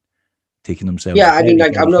guys are taking themselves. Yeah, I mean,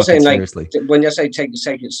 like, I'm not saying like seriously. When you say take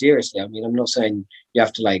it seriously, I mean, I'm not saying you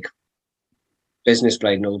have to like business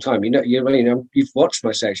blading all the time. You've watched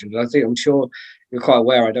my sections. I'm sure you're quite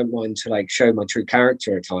aware. I don't mind to like show my true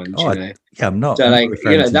character at times. Oh, yeah, I'm not. So I'm like, not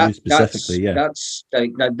referring to you specifically. that's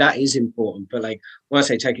like that is important. But like when I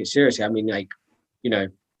say take it seriously, I mean like,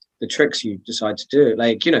 the tricks you decide to do.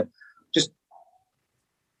 Like, just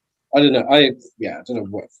I don't know. I don't know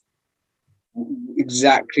what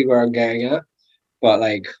exactly where I'm getting at, but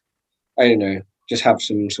like I don't know. Just have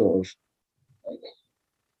some sort of like,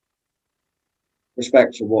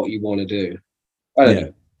 respect for what you want to do. I don't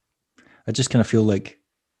know. I just kind of feel like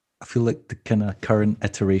the kind of current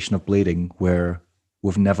iteration of blading where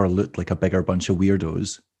we've never looked like a bigger bunch of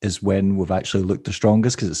weirdos is when we've actually looked the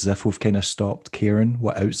strongest, because it's as if we've kind of stopped caring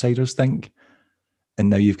what outsiders think. And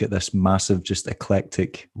now you've got this massive, just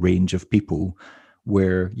eclectic range of people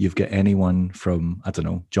where you've got anyone from, I don't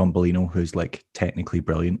know, John Bellino, who's like technically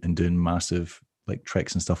brilliant and doing massive like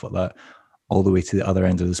tricks and stuff like that, all the way to the other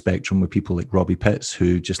end of the spectrum with people like Robbie Pitts,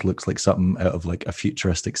 who just looks like something out of like a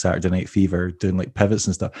futuristic Saturday Night Fever doing like pivots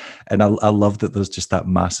and stuff. And I love that there's just that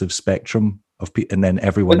massive spectrum of people, and then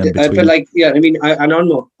everyone in between. But like, yeah, I mean, I'm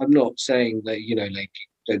not saying that, like,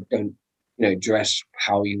 don't, dress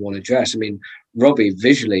how you want to dress. I mean, Robbie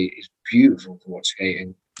visually is beautiful to watch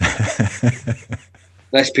skating.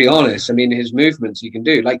 Let's be honest. I mean, his movements he can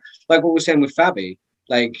do, like what we're saying with Fabi,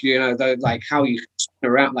 like, like how you spin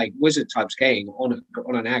around like wizard type skating on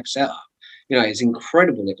an ag setup. It's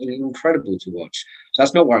incredible. It's incredible to watch. So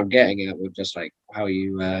that's not where I'm getting at with just like how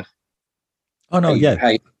you. How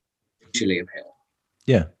you visually appeal.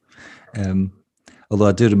 Yeah. Although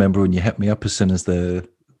I do remember when you hit me up as soon as the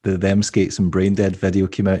Them Skates and Brain Dead video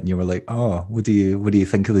came out, and you were like, oh, what do you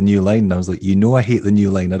think of the new line? And I was like, I hate the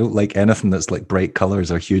new line. I don't like anything that's like bright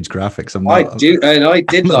colors or huge graphics. I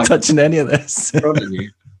did not touching any of this.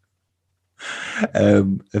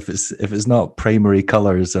 If it's not primary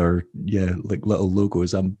colors or like little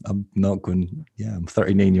logos, I'm not going. Yeah, I'm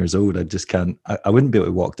 39 years old. I just can't. I wouldn't be able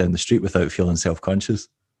to walk down the street without feeling self-conscious.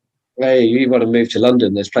 Hey, you want to move to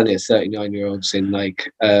London? There's plenty of 39-year-olds in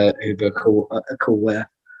like who are cool wear.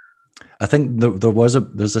 I think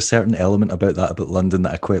there's a certain element about London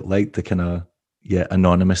that I quite like, the kind of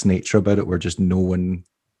anonymous nature about it, where just no one.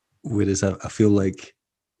 Whereas I feel like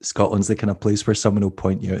Scotland's the kind of place where someone will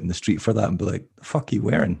point you out in the street for that and be like, "The fuck are you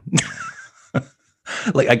wearing?"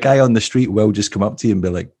 Like a guy on the street will just come up to you and be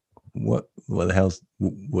like, "What the hell's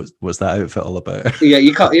what's that outfit all about?" Yeah,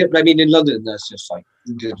 you can't. I mean, in London, that's just like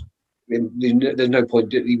there's no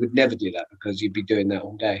point. You would never do that because you'd be doing that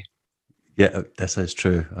all day. Yeah, this is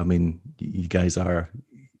true. I mean, you guys are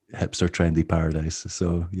hipster trendy paradise.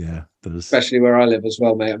 So yeah, especially where I live as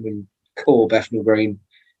well, mate. I mean, core Bethnal Green.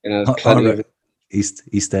 Plenty of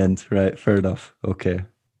East End, right? Fair enough. Okay.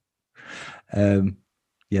 Yeah,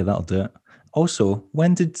 that'll do it. Also,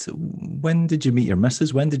 when did you meet your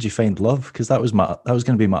missus? When did you find love? Because that was going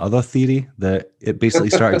to be my other theory, that it basically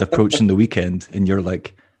started approaching the weekend, and you're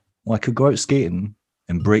like, well, I could go out skating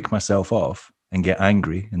and break myself off and get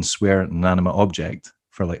angry and swear at an inanimate object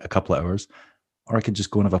for like a couple of hours, or I could just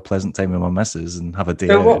go and have a pleasant time with my missus and have a day.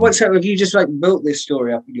 So what's up? Have you just like built this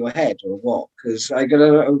story up in your head, or what? Because I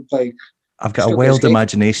gotta like. I've got a wild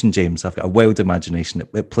imagination, James. I've got a wild imagination.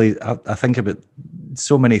 It plays. I think about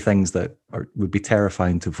so many things that would be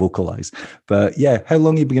terrifying to vocalize. But yeah, how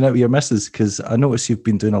long have you been out with your missus? Because I notice you've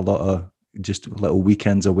been doing a lot of just little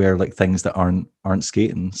weekends aware, like things that aren't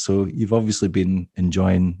skating. So you've obviously been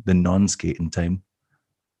enjoying the non-skating time.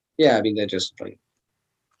 Yeah, I mean, they're just like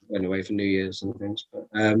went away for New Year's and things. But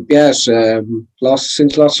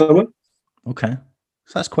since last summer. Okay,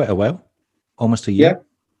 so that's quite a while, almost a year.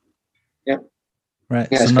 Yeah. Right.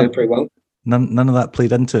 Yeah, so it's going pretty well. None of that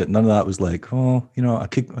played into it. None of that was like, oh, I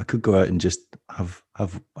could go out and just have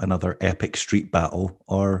another epic street battle,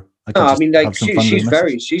 or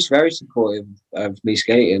she's very supportive of me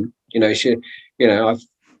skating.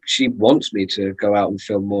 She wants me to go out and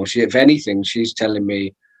film more. If anything, she's telling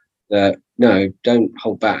me that no, don't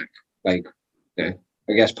hold back. Like, I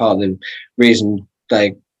guess part of the reason,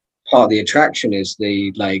 like, part of the attraction is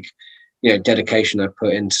the like dedication I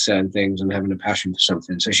put into certain things and having a passion for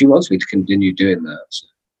something. So she wants me to continue doing that. So.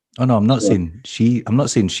 Oh no, I'm not saying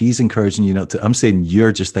she's encouraging you not to. I'm saying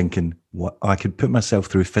you're just thinking, what, I could put myself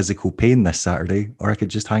through physical pain this Saturday, or I could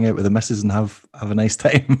just hang out with the missus and have a nice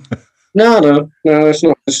time. No, it's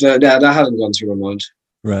not. That hasn't gone through my mind.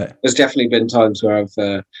 Right. There's definitely been times where I've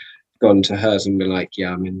gone to hers and been like,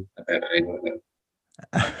 yeah, I'm in a bit of pain right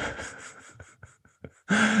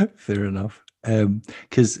now. Fair enough.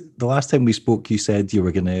 Because the last time we spoke, you said you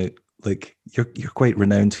were gonna, like, you're quite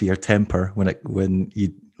renowned for your temper when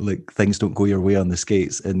you, like, things don't go your way on the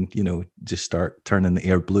skates and just start turning the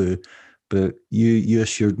air blue. But you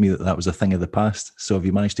assured me that was a thing of the past. So have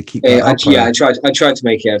you managed to keep that up? Yeah, I tried to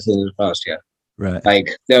make it a thing of the past. Yeah, right.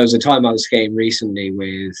 Like there was a time I was skating recently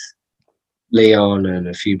with Leon and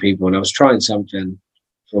a few people, and I was trying something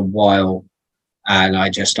for a while, and I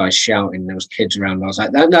started shouting. There was kids around, and I was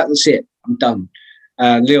like, "No, that's it. I'm done."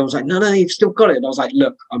 And Leon was like, "No, you've still got it." And I was like,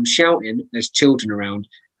 "Look, I'm shouting. There's children around.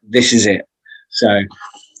 This is it." So,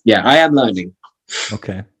 yeah, I am learning.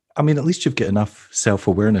 Okay. I mean, at least you've got enough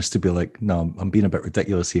self-awareness to be like, no, I'm being a bit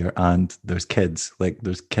ridiculous here. And there's kids,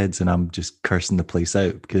 and I'm just cursing the place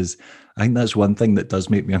out, because I think that's one thing that does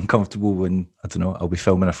make me uncomfortable when, I don't know, I'll be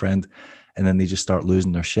filming a friend and then they just start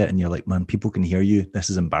losing their shit. And you're like, man, people can hear you. This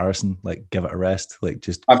is embarrassing. Like, give it a rest. Like,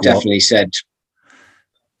 just. I've definitely said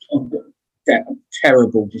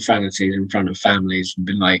terrible profanities in front of families and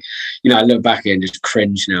been like, I look back at it and just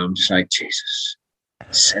cringe now. I'm just like, Jesus,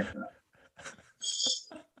 I said that.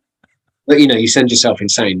 But you send yourself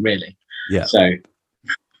insane, really. Yeah.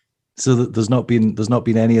 So there's not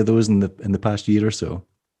been any of those in the past year or so.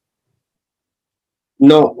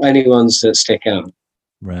 Not any ones that stick out.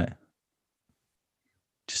 Right.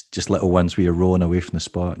 Just little ones where you're rolling away from the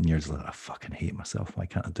spot and you're just like, I fucking hate myself. Why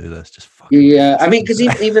can't I do this? Just fucking. Yeah, I mean, because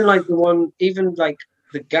even like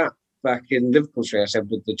the gap back in Liverpool Street, I said,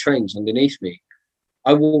 with the trains underneath me,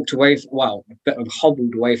 I walked away. I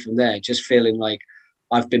hobbled away from there, just feeling like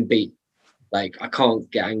I've been beat. Like, I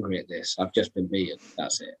can't get angry at this. I've just been beaten.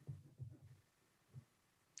 That's it.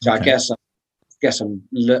 So okay. I guess I'm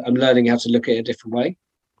learning how to look at it a different way.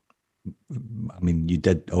 I mean, you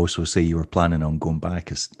did also say you were planning on going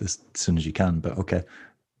back as soon as you can, but okay.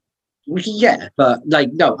 Yeah, but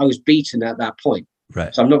no, I was beaten at that point.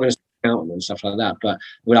 Right. So I'm not going to stay out and stuff like that, but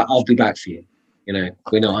I'll be back for you.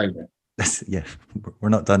 We're not over it. Yeah, we're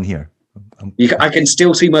not done here. I can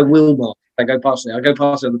still see my wheel mark. I go past it on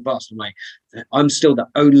the bus. I'm like, I'm still the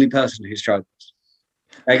only person who's tried this.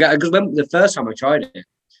 Because the first time I tried it,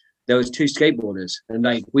 there was two skateboarders, and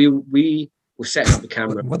we were setting up the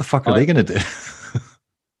camera. What the fuck are they going to do?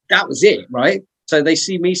 That was it, right? So they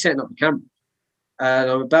see me setting up the camera, and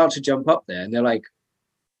I'm about to jump up there, and they're like,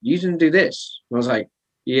 "You didn't do this." And I was like,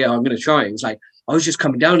 "Yeah, I'm going to try it." It's like, I was just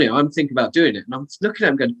coming down here. I'm thinking about doing it, and I'm looking at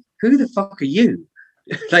them going, "Who the fuck are you?"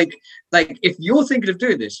 like if you're thinking of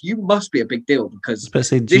doing this, you must be a big deal, because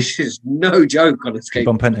this is no joke on a skateboard.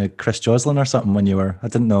 Bump into Chris Joslin or something when you were? I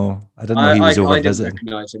didn't know he was over visiting. I didn't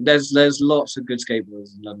recognize him. There's lots of good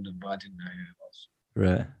skateboarders in London, but I didn't know who it was.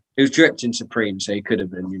 Right. He was dripped in Supreme, so he could have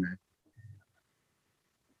been,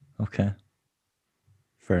 Okay.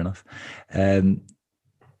 Fair enough.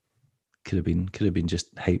 Could have been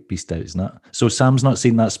just hype beast out, isn't it? So Sam's not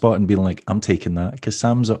seen that spot and being like, I'm taking that, because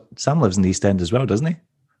Sam lives in the East End as well, doesn't he?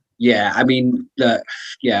 Yeah, I mean,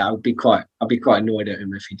 I'd be quite annoyed at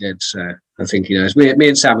him if he did. So I think he knows. Me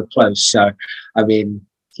and Sam are close, so I mean,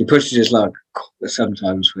 he pushes his luck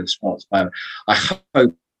sometimes with spots, but I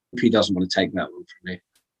hope he doesn't want to take that one from me.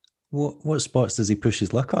 What spots does he push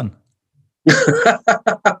his luck on?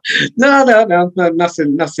 No,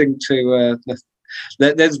 nothing to.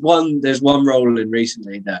 There's one rolling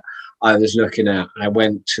recently that I was looking at, and I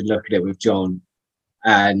went to look at it with John,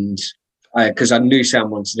 and because I knew Sam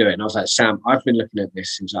wanted to do it, and I was like, Sam, I've been looking at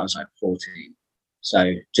this since I was like 14,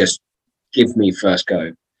 so just give me first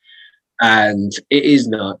go. And it is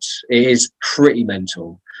nuts. It is pretty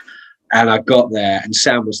mental. And I got there, and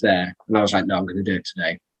Sam was there, and I was like, no, I'm going to do it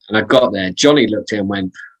today. And I got there. Johnny looked at it and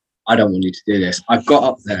went, I don't want you to do this. I got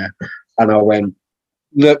up there, and I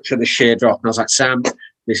looked at the sheer drop, and I was like, Sam,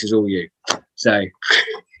 this is all you. So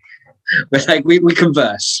we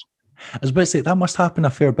converse. I was about to say, that must happen a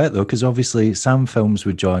fair bit though, because obviously Sam films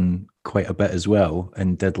with John quite a bit as well,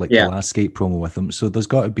 and did the last skate promo with him. So there's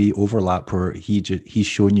got to be overlap where he's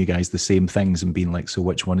showing you guys the same things and being like, so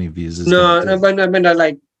which one of you is No,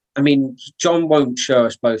 I mean, John won't show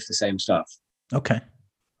us both the same stuff. Okay.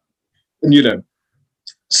 And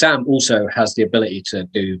Sam also has the ability to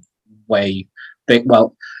do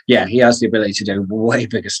he has the ability to do way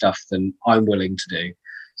bigger stuff than I'm willing to do.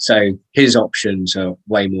 So his options are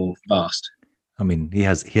way more vast. I mean, he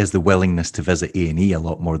has the willingness to visit A&E a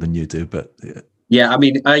lot more than you do, but yeah, I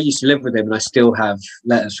mean, I used to live with him, and I still have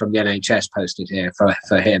letters from the NHS posted here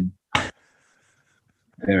for him.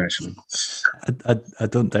 I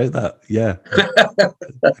don't doubt that. Yeah,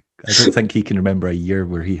 I don't think he can remember a year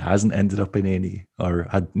where he hasn't ended up in A&E or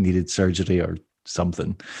had needed surgery or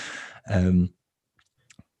something.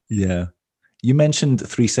 Yeah, you mentioned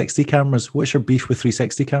 360 cameras. What's your beef with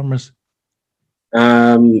 360 cameras?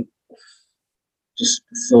 Just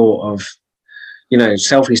the thought of,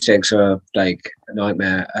 selfie sticks are like a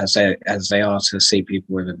nightmare as they are to see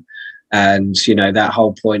people with them, and that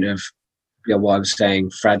whole point of what I was saying,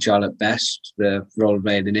 fragile at best, the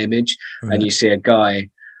rollerblading image, right. And you see a guy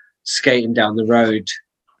skating down the road,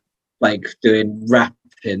 like doing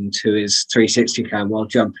rapping to his 360 cam while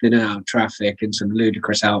jumping in and out of traffic in some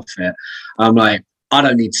ludicrous outfit. I'm like, I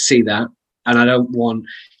don't need to see that. And I don't want,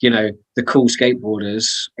 the cool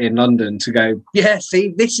skateboarders in London to go, yeah,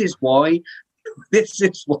 see, this is why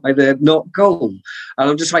they're not cool. And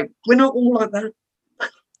I'm just like, we're not all like that.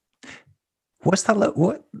 What's that?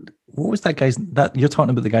 What was that guy's? That you're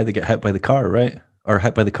talking about the guy that got hit by the car, right? Or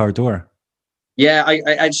hit by the car door? Yeah, I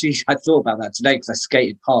actually thought about that today because I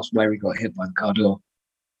skated past where he got hit by the car door.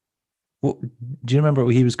 What, do you remember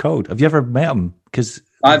what he was called? Have you ever met him? Because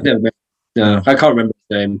I've never met him. No, I can't remember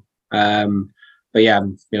his name. But yeah,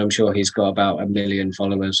 I'm sure he's got about 1 million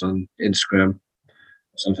followers on Instagram,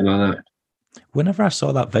 something like that. Whenever I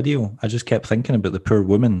saw that video, I just kept thinking about the poor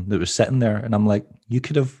woman that was sitting there, and I'm like, you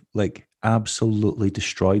could have absolutely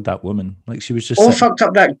destroyed that woman. Like she was just fucked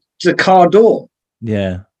up the car door.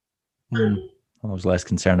 Yeah. I was less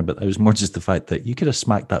concerned about that. It was more just the fact that you could have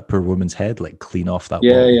smacked that poor woman's head clean off that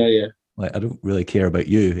wall. Yeah. Like I don't really care about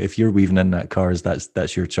you. If you're weaving in that cars,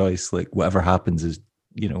 that's your choice. Like whatever happens is,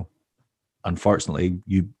 unfortunately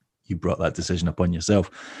you brought that decision upon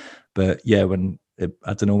yourself. But yeah, when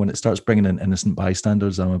it starts bringing in innocent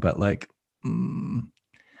bystanders, I'm a bit like,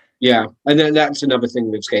 Yeah, and then that's another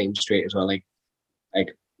thing with skating street as well.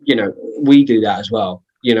 We do that as well.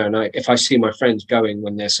 And if I see my friends going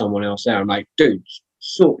when there's someone else there, I'm like, dude,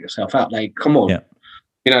 sort yourself out. Like, come on. Yeah.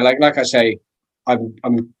 Like I say, I'm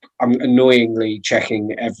annoyingly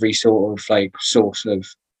checking every sort of source of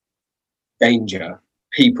danger.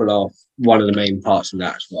 People are one of the main parts of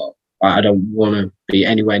that as well. I don't want to be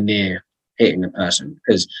anywhere near hitting a person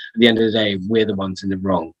because at the end of the day, we're the ones in the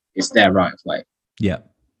wrong. It's their right of way. Yeah.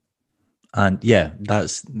 And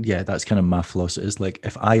that's kind of my philosophy. Is like,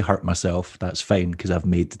 if I hurt myself, that's fine because I've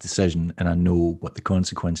made the decision and I know what the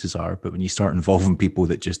consequences are. But when you start involving people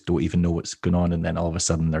that just don't even know what's going on, and then all of a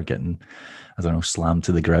sudden they're getting, I don't know, slammed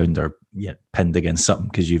to the ground or pinned against something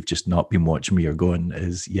because you've just not been watching where you're going,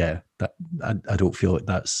 that I don't feel like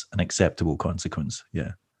that's an acceptable consequence.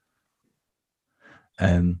 Yeah.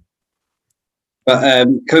 But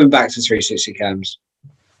coming back to 360 cams,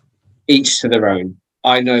 each to their own.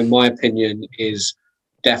 I know my opinion is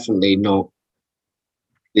definitely not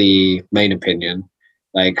the main opinion.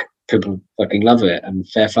 Like, people fucking love it and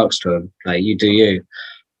fair fucks to them. Like, you do you.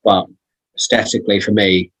 But aesthetically, for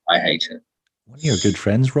me, I hate it. One of your good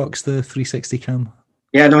friends rocks the 360 cam.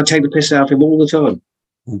 Yeah, and I take the piss out of him all the time.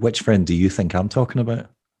 Which friend do you think I'm talking about?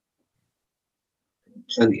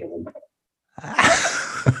 Plenty of them.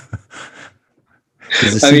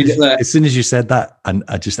 As soon as you said that, and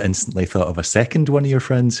I just instantly thought of a second one of your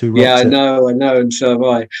friends who rocks I know, and so have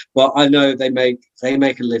I. But I know they make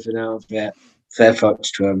a living out of it. Fair fucks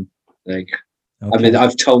to them. Okay. I mean,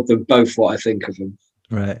 I've told them both what I think of them.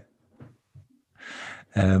 Right.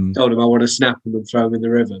 Told them I want to snap them and throw them in the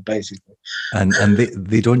river, basically. And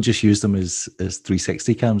they don't just use them as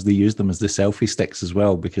 360 cams; they use them as the selfie sticks as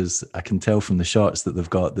well. Because I can tell from the shots that they've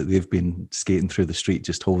got that they've been skating through the street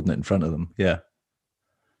just holding it in front of them. Yeah.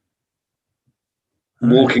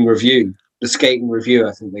 Walking review, the skating review,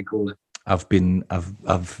 I think they call it. I've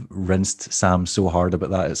rinsed Sam so hard about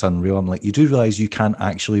that, it's unreal. I'm like, you do realize you can't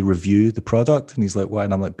actually review the product? And he's like, why?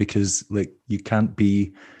 And I'm like, because you can't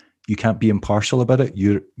be impartial about it.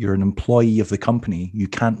 You're an employee of the company. You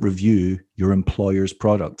can't review your employer's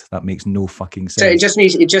product. That makes no fucking sense. So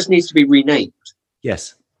it just needs to be renamed.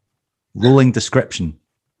 Yes. Rolling description.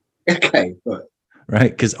 Okay,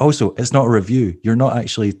 right, because also it's not a review. You're not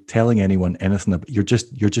actually telling anyone anything about, you're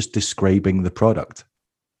just describing the product.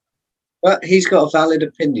 Well, he's got a valid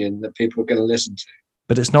opinion that people are going to listen to.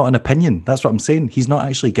 But it's not an opinion. That's what I'm saying. He's not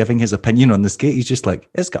actually giving his opinion on the skate. He's just like,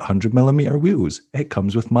 it's got 100mm wheels. It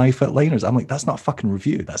comes with MyFit liners. I'm like, that's not a fucking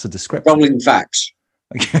review. That's a description. Rolling facts.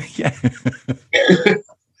 Yeah.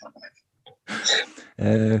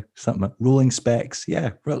 Something rolling specs.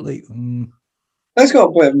 Yeah, right. That's got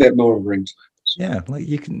a bit more of a ring to it. Yeah, like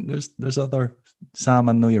you can. There's other Sam.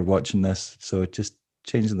 I know you're watching this, so just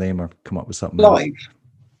change the name or come up with something Live.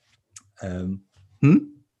 else.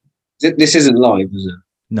 This isn't live, is it?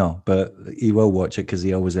 No, but he will watch it because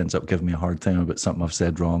he always ends up giving me a hard time about something I've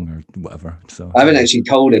said wrong or whatever. So I haven't actually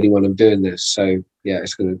told anyone I'm doing this, so yeah,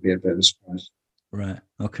 it's going to be a bit of a surprise. Right.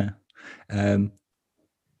 Okay. I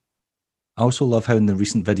also love how in the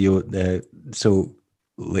recent video, so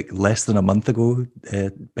like less than a month ago,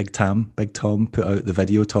 Big Tom put out the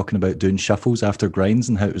video talking about doing shuffles after grinds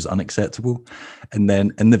and how it was unacceptable. And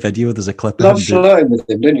then in the video, there's a clip of Love flirting with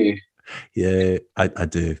him, didn't you? Yeah, I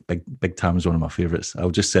do. Big Tom's one of my favorites.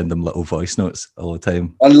 I'll just send them little voice notes all the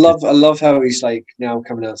time. I love how he's like now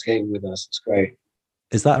coming out skating with us. It's great.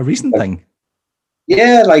 Is that a recent thing?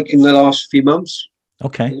 Yeah, like in the last few months.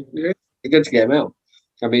 Okay. Yeah, good to get him out.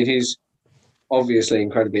 I mean, he's obviously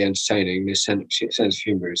incredibly entertaining. His sense of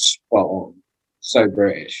humor is spot on. So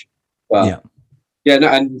British. But yeah, no,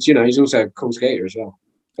 and you know, he's also a cool skater as well.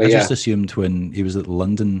 But I just assumed when he was at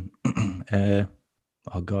London,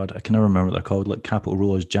 oh God, I can never remember what they're called, like Capital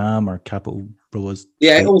Rollers Jam or Capital Rollers.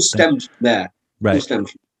 Yeah, it all stems from there. Right. It all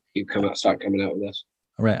stems from you start coming out with this.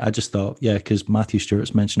 Right. I just thought, yeah, because Matthew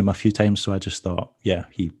Stewart's mentioned him a few times, so I just thought, yeah,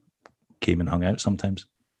 he came and hung out sometimes.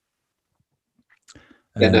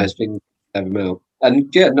 Yeah, no, it's been have him out.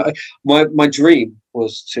 And yeah, no, my dream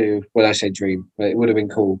was to, well, I say dream, but it would have been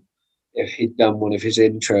cool if he'd done one of his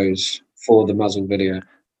intros for the Muzzle video.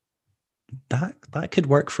 That could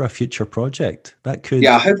work for a future project. That could.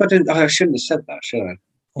 Yeah, I hope I shouldn't have said that, should I?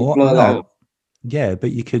 No. Yeah,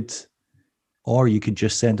 but you could, or you could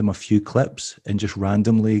just send him a few clips and just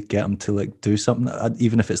randomly get him to like do something.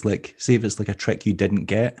 Even if it's like, say if it's like a trick you didn't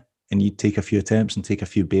get and you take a few attempts and take a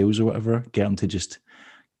few bails or whatever, get him to just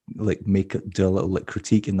like do a little like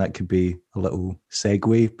critique, and that could be a little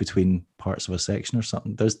segue between parts of a section or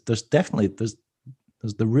something. There's definitely there's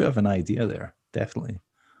the root of an idea there, definitely.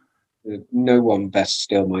 No one best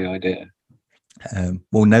steal my idea.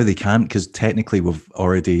 Well, now they can't, because technically we've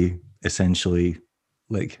already essentially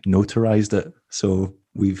like notarized it. So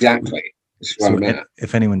exactly. So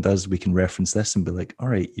if anyone does, we can reference this and be like, all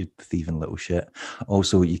right, you thieving little shit.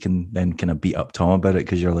 Also, you can then kind of beat up Tom about it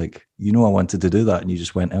because you're like, you know, I wanted to do that and you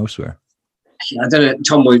just went elsewhere. I don't know.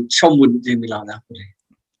 Tom wouldn't do me like that, would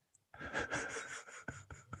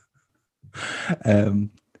he?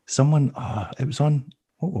 Someone, it was on,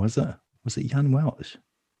 what was it? Was it Jan Welch?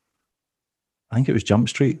 I think it was Jump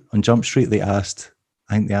Street. On Jump Street, they asked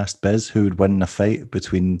Biz who would win in a fight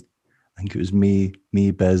between, I think it was me,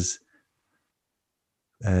 Biz,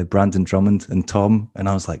 Brandon Drummond and Tom, and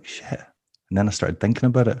I was like, shit. And then I started thinking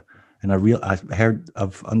about it, and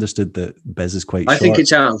I've understood that Biz is quite short. I think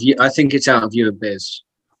it's out of you and Biz.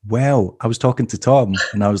 Well, I was talking to Tom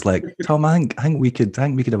and I was like, Tom, I think we could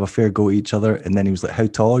have a fair go at each other. And then he was like, how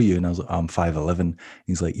tall are you? And I was like, I'm 5'11".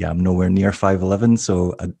 He's like, yeah, I'm nowhere near 5'11".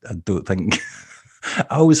 So I don't think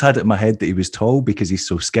I always had it in my head that he was tall because he's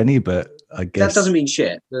so skinny, but I guess that doesn't mean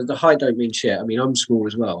shit. The height don't mean shit. I mean, I'm small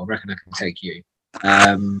as well. I reckon I can take you.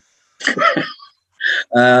 No,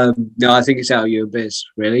 I think it's out of you and Biz,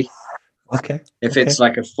 really. Okay. If it's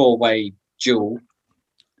like a 4-way duel.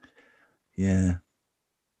 Yeah.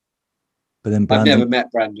 But then I've never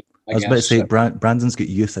met Brandon. I was about to say, Brandon's got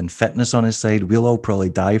youth and fitness on his side. We'll all probably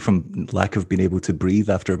die from lack of being able to breathe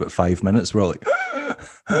after about 5 minutes. We're all like,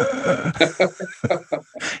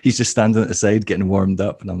 he's just standing at the side getting warmed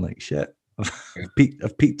up, and I'm like, shit,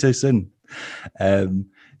 I've peaked too soon.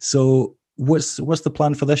 So what's the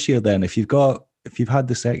plan for this year then? If you've had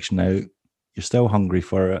the section out, you're still hungry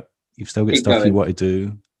for it. You've still got stuff you want to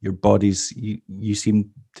do. Your body's, you seem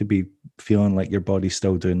to be feeling like your body's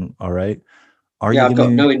still doing all right. I've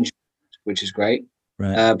got no injuries, which is great.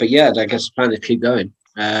 Right. But yeah, I guess the plan is to keep going.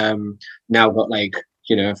 Now I've got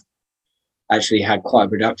actually had quite a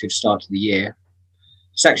productive start to the year.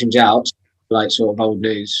 Sections out, like sort of old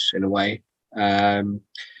news in a way. So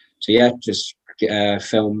yeah, just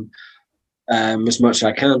film as much as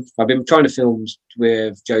I can. I've been trying to film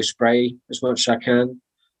with Joe Spray as much as I can.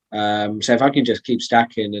 So if I can just keep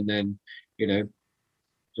stacking and then,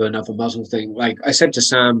 do another muzzle thing. Like I said to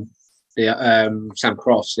Sam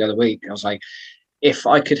Cross the other week, I was like, if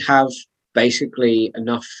I could have basically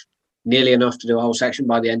nearly enough to do a whole section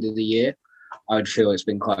by the end of the year, I would feel it's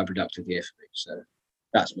been quite a productive year for me. So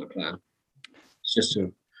that's my plan. It's just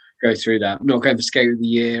to go through that. I'm not going for skate of the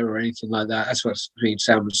year or anything like that. That's what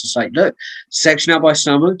Sam was just like, look, section out by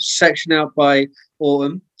summer, section out by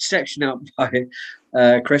autumn, section out by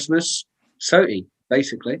Christmas, SOTY,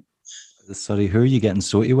 basically. Sorry, who are you getting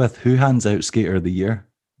SOTY with? Who hands out Skater of the Year?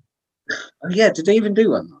 Oh yeah, did they even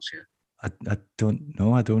do one last year? I don't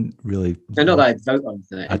know. I don't really. No, not that I vote on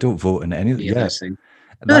I don't vote in any of those things.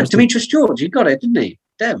 That No, was Demetrius George, he got it, didn't he?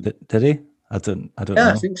 Damn. Did he? I don't Yeah, know.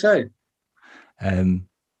 I think so.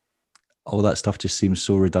 All that stuff just seems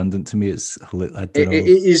so redundant to me. It's I don't know. It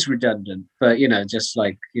is redundant, but just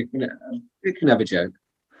like you can have a joke.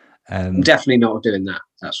 I'm definitely not doing that.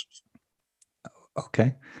 That's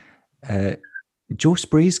okay. Joe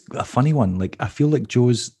Spray's a funny one. Like I feel like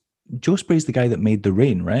Joe Spray's the guy that made The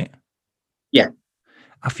Rain, right? Yeah.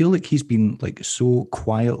 I feel like he's been like so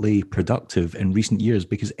quietly productive in recent years,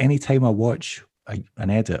 because anytime I watch an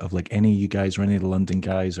edit of like any of you guys or any of the London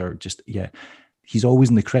guys, or just he's always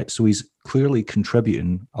in the credits. So he's clearly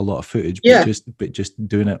contributing a lot of footage, but just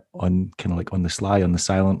doing it on kind of like on the sly, on the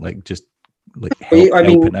silent, like just like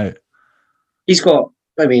helping out. He's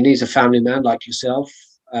a family man like yourself.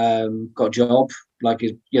 Got a job, like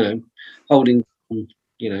he's holding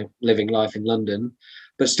living life in London,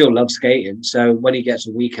 but still loves skating. So when he gets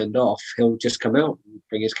a weekend off, he'll just come out and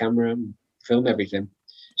bring his camera and film everything.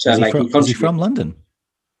 So is he from London?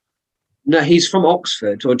 No, he's from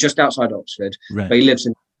Oxford, or just outside Oxford. Right. But he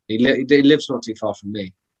lives not too far from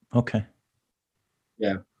me. Okay.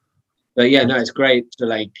 Yeah. But no, it's great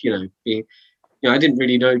to be. I didn't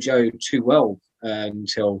really know Joe too well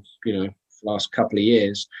until the last couple of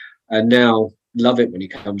years, and now love it when he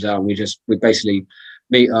comes out. We basically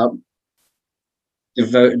meet up,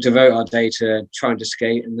 devote our day to trying to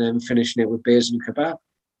skate, and then finishing it with beers and kebab.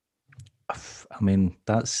 I mean,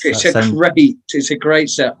 it's a great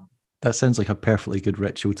setup. That sounds like a perfectly good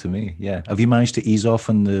ritual to me. Yeah. Have you managed to ease off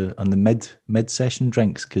on the mid session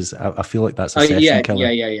drinks? Because I feel like that's a session killer.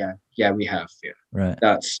 Yeah, we have. Yeah. Right.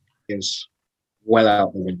 That is well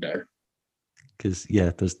out the window. Because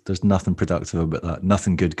there's nothing productive about that.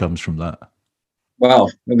 Nothing good comes from that.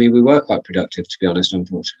 Well, I mean, we were quite productive, to be honest,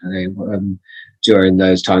 unfortunately, during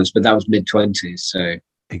those times. But that was mid-20s, so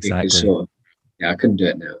exactly. I couldn't do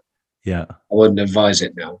it now. Yeah, I wouldn't advise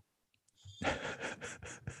it now.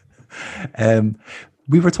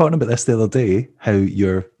 We were talking about this the other day, how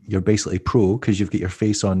you're basically pro because you've got your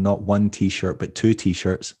face on not one t-shirt but two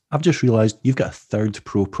t-shirts. I've just realized you've got a third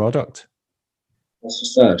pro product.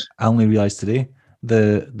 What's the third? I only realized today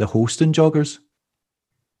the Holston joggers.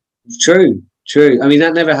 True. I mean,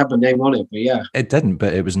 that never had my name on it, but yeah, it didn't,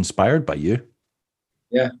 but it was inspired by you.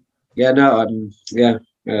 Yeah. No, yeah.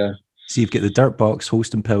 So you've got the Dirtbox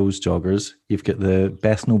Holston Pills joggers. You've got the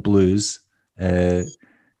Bethnal Blues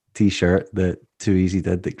t-shirt that Too Easy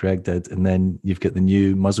did, that Greg did, and then you've got the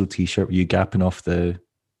new Muzzle t-shirt with you gapping off the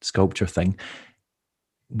sculpture thing.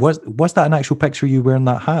 Was that an actual picture of you wearing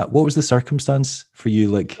that hat? What was the circumstance for you?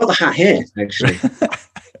 Like, got the hat here, actually.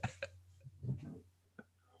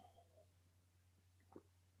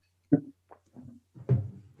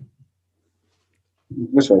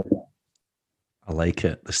 I like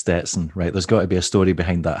it. The Stetson, right? There's got to be a story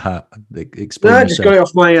behind that hat. Explain I just got it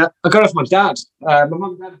off my. I got it off my dad. My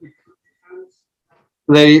mum and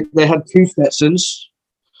dad. They had two Stetsons.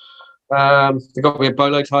 They got me a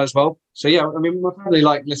bolo tie as well. So yeah, I mean, my family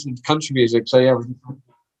like listening to country music. So yeah,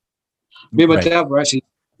 me and my dad were actually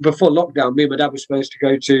before lockdown. Me and my dad were supposed to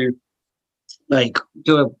go to go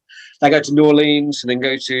to New Orleans and then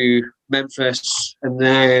go to Memphis and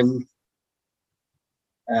then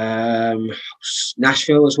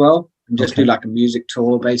Nashville as well, and just do like a music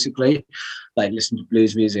tour, basically, like listen to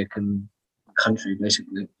blues music and country,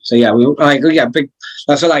 basically. So yeah, big.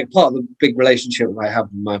 That's like part of the big relationship I have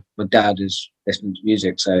with my dad is listening to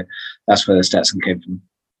music. So that's where the Stetson came from.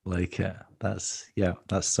 Like that's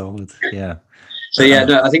solid. Yeah. So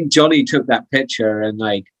I think Johnny took that picture and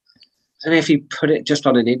I don't know if he put it just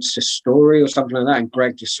on an Insta story or something like that, and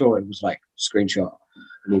Greg just saw it, was like screenshot,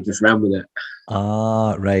 and he just ran with it.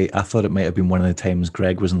 Ah, right. I thought it might have been one of the times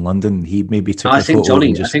Greg was in London. He maybe took. I think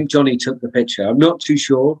Johnny took the picture. I'm not too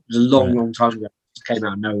sure. It was a long time ago. It came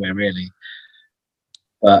out of nowhere, really.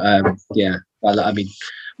 But I mean,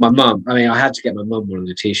 my mum. I mean, I had to get my mum one of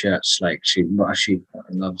the t-shirts. Like she fucking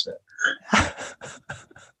loves it.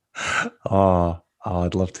 Oh,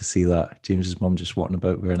 I'd love to see that. James's mum just walking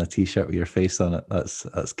about wearing a t-shirt with your face on it.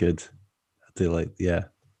 That's good. I do like. Yeah.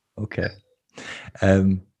 Okay.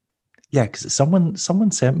 Yeah, because someone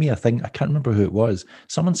sent me a thing. I can't remember who it was.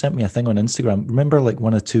 Someone sent me a thing on Instagram. Remember, like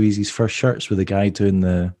one of Too Easy's first shirts with the guy doing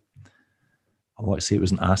I want to say it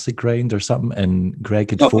was an acid grind or something, and Greg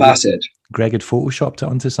had photoshopped it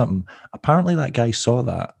onto something. Apparently, that guy saw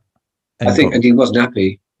that. And he wasn't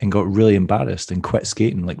happy and got really embarrassed and quit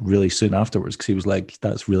skating like really soon afterwards because he was like,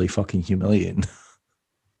 "That's really fucking humiliating."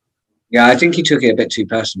 Yeah, I think he took it a bit too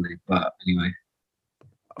personally, but anyway.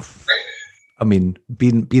 I mean,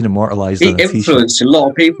 being immortalized He on a t-shirt. influenced a lot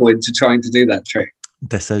of people into trying to do that trick.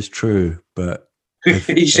 This is true, but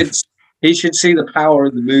he should see the power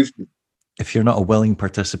of the movement. If you're not a willing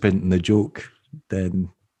participant in the joke, then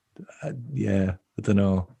yeah, I don't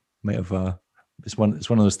know. Might have it's one of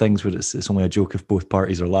those things where it's only a joke if both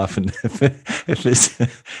parties are laughing.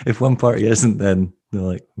 if one party isn't, then they're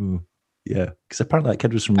like, ooh, yeah. Because apparently that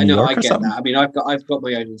kid was from New York I or get something. that. I mean, I've got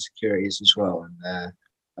my own insecurities as well, and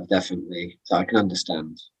I've definitely, so I can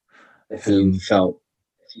understand if you felt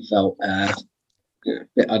a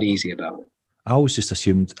bit uneasy about it. I always just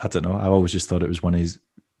assumed, I don't know, I always just thought it was one of his,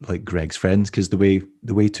 like, Greg's friends, because the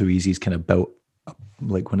way Too Easy's kind of built up,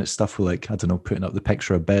 like when it's stuff with, like, I don't know, putting up the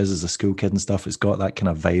picture of Bez as a school kid and stuff, it's got that kind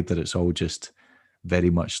of vibe that it's all just very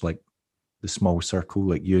much like the small circle,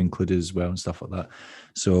 like you included as well and stuff like that.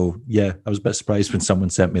 So yeah, I was a bit surprised when someone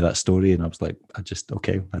sent me that story and I was like, I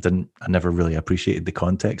never really appreciated the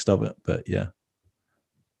context of it, but yeah.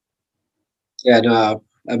 Yeah, no,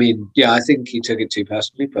 I mean, yeah, I think he took it too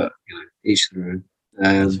personally, but each their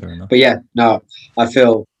own. But yeah, no, I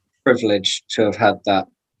feel privileged to have had that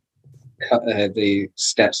the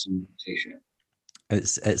Stetson t-shirt.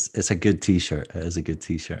 It's a good t-shirt. It is a good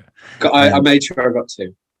t-shirt. I made sure I got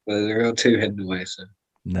two. There are two hidden away. So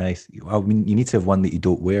nice. I mean, you need to have one that you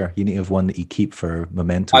don't wear. You need to have one that you keep for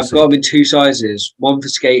memento. I've got them in two sizes. One for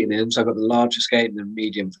skating in, so I've got the larger skating and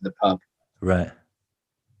medium for the pub. Right.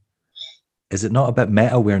 Is it not a bit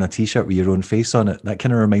meta wearing a t-shirt with your own face on it? That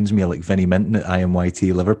kind of reminds me of like Vinnie Minton at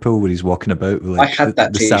IMYT Liverpool, where he's walking about with like I had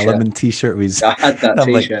that the Salomon t-shirt. I had that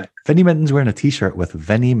t-shirt. Like, Vinnie Minton's wearing a t-shirt with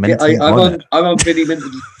Vinnie Minton on it. I'm on Vinnie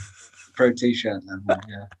Minton's pro t-shirt.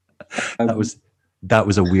 Yeah. That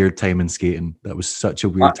was a weird time in skating. That was such a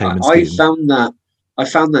weird time in skating. I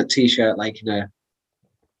found that t-shirt like in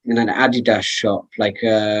an Adidas shop, like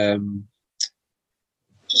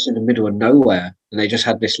just in the middle of nowhere, and they just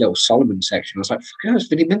had this little Solomon section. I was like, "Fuck, it's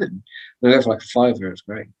Vinnie Minton." And I go for like a $5. It's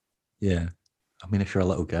great. Yeah, I mean, if you're a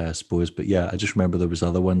little guy, I suppose. But yeah, I just remember there was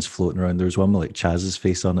other ones floating around. There was one with like Chaz's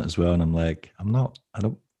face on it as well, and I'm like, I don't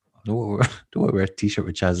want to wear a t-shirt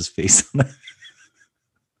with Chaz's face on it.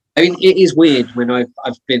 I mean, it is weird when I've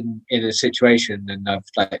been in a situation and I've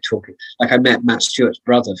like talking, like I met Matt Stewart's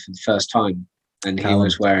brother for the first time, and he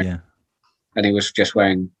was wearing, and he was just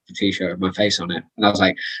wearing the t-shirt with my face on it, and I was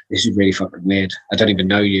like, "This is really fucking weird. I don't even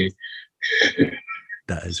know you."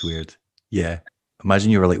 That is weird. Yeah,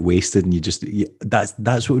 imagine you were like wasted and that's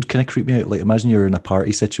what would kind of creep me out. Like, imagine you're in a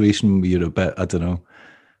party situation where you're a bit, I don't know,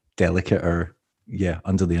 delicate or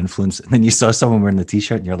under the influence, and then you saw someone wearing the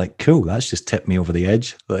t-shirt and you're like, cool, that's just tipped me over the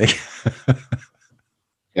edge. Like,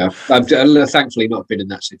 yeah, I've thankfully not been in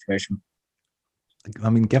that situation. I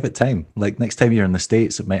mean, give it time. Like, next time you're in the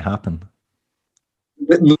States, it might happen.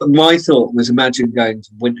 But my thought was, imagine going to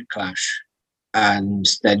Winter Clash and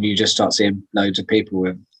then you just start seeing loads of people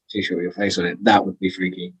with a t-shirt with your face on it. That would be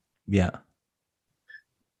freaky. Yeah,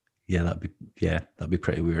 that'd be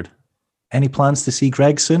pretty weird. Any plans to see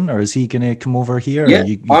Greg soon, or is he going to come over here? Yeah, or are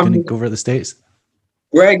you going to go over to the States?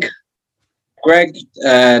 Greg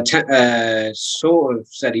sort of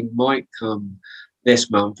said he might come this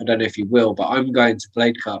month. I don't know if he will, but I'm going to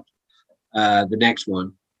Blade Cup, the next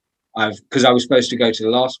one. Because I was supposed to go to the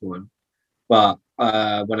last one, but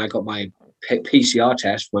when I got my PCR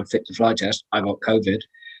test, my fit to fly test, I got COVID.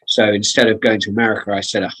 So instead of going to America, I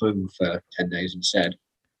stayed at home for 10 days instead.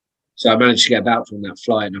 So I managed to get back from that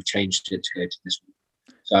flight, and I've changed it to go to this one.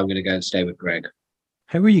 So I'm going to go and stay with Greg.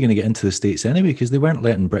 How are you going to get into the States anyway? Because they weren't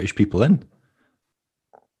letting British people in.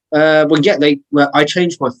 I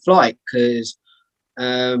changed my flight because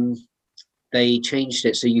they changed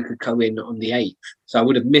it so you could come in on the 8th. So I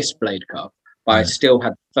would have missed Blade Cup, but I still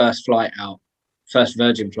had the first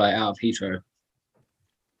Virgin flight out of Heathrow.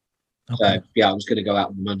 Okay. So yeah, I was going to go out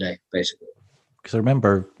on Monday, basically. Because I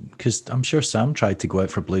remember, I'm sure Sam tried to go out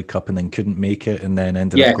for Blade Cup and then couldn't make it, and then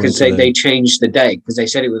ended up going because they changed the date, because they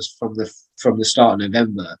said it was from the start of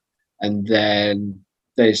November, and then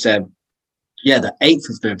they said the 8th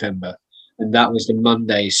of November, and that was the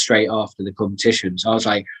Monday straight after the competition. So I was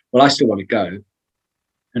like, well, I still want to go.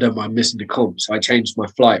 I don't mind missing the comp, so I changed my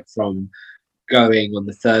flight from going on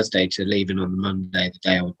the Thursday to leaving on the Monday, the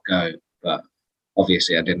day I would go. But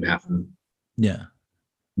obviously, that didn't happen. Yeah.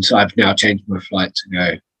 So I've now changed my flight to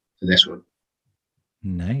go to this one.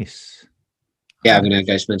 Nice. Yeah, I'm going to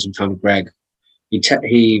go spend some time with Greg. He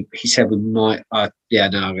said we might. I'll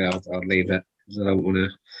leave it because I don't want to.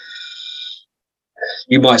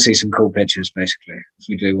 You might see some cool pictures, basically, if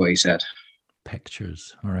you do what he said.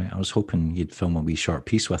 Pictures. All right. I was hoping you'd film a wee short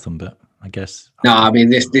piece with him, but I guess. No, I mean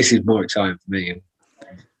this is more exciting for me.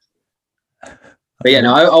 But yeah,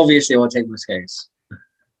 no, I obviously will take my skates.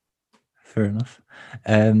 Fair enough.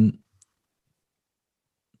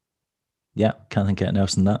 Yeah, can't think of anything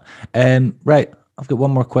else than that. Right, I've got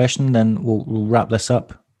one more question, then we'll wrap this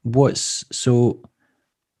up. I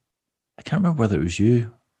can't remember whether it was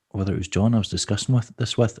you or whether it was John I was discussing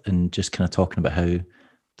this with, and just kind of talking about how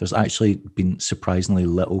there's actually been surprisingly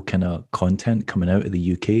little kind of content coming out of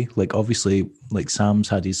the UK. Like obviously, like Sam's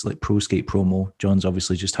had his like Pro Skate promo. John's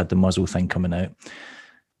obviously just had the muzzle thing coming out.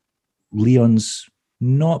 Leon's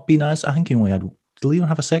not been as, I think he only had, did Leon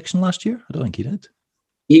have a section last year? I don't think he did.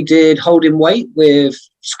 He did Holding Weight with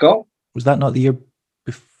Scott. Was that not the year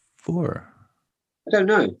before? I don't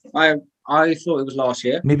know. I thought it was last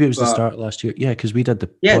year. Maybe it was the start of last year. Yeah, because we did the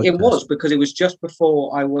podcast. It was, because it was just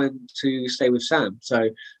before I went to stay with Sam. So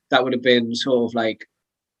that would have been sort of like,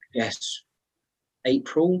 yes,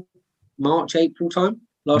 March, April time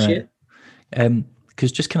last year.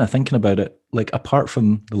 Because just kind of thinking about it, like apart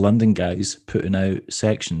from the London guys putting out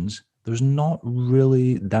sections, there's not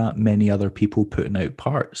really that many other people putting out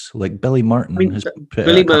parts. Like Billy Martin has put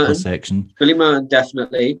out a couple of sections. Billy Martin,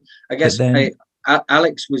 definitely. I guess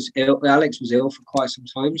Alex was ill. Alex was ill for quite some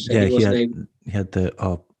time, so he wasn't able. He had the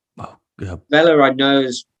Bella, I know,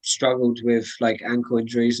 has struggled with like ankle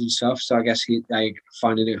injuries and stuff, so I guess he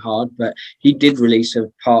finding it hard. But he did release a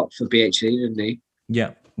part for BHC, didn't he?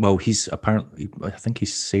 Yeah. Well, he's apparently, I think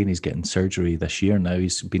he's saying he's getting surgery this year now.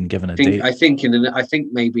 He's been given a date. I think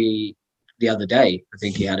maybe the other day, I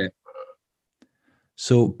think he had it.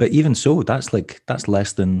 So, but even so, that's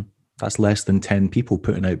less than 10 people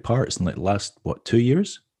putting out parts in like the last, 2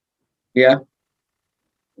 years? Yeah.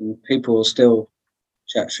 And people will still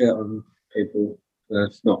chat shit on people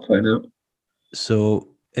not putting out. So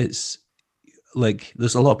it's like,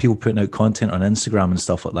 there's a lot of people putting out content on Instagram and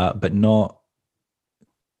stuff like that, but not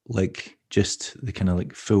like just the kind of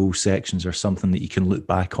like full sections or something that you can look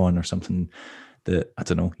back on, or something that, I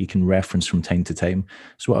don't know, you can reference from time to time.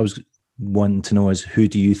 So what I was wanting to know is, who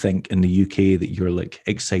do you think in the UK that you're like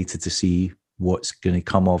excited to see what's going to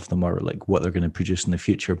come of them, or like what they're going to produce in the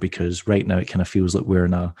future? Because right now it kind of feels like we're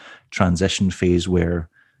in a transition phase where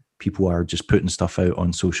people are just putting stuff out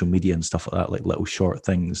on social media and stuff like that, like little short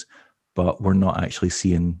things, but we're not actually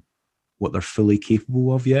seeing what they're fully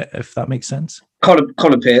capable of yet, if that makes sense.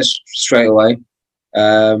 Connor Pierce, straight away.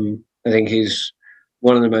 I think he's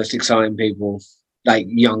one of the most exciting people, like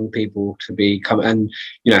young people, to become, and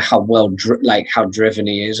you know how how driven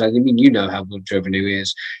he is. I mean, you know how well driven he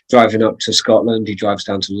is. Driving up to Scotland, he drives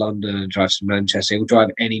down to London, drives to Manchester. He'll drive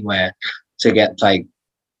anywhere to get to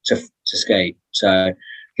skate. So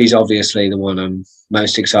he's obviously the one I'm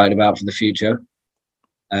most excited about for the future.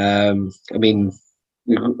 I mean,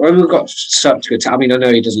 we've got such good. I mean, I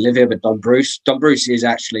know he doesn't live here, but Don Bruce is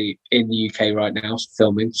actually in the UK right now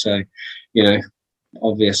filming. So, you know,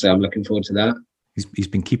 obviously, I'm looking forward to that. He's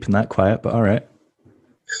been keeping that quiet, but all right.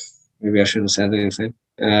 Maybe I shouldn't have said anything.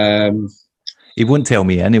 He won't tell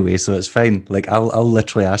me anyway, so it's fine. Like I'll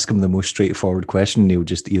literally ask him the most straightforward question, and he'll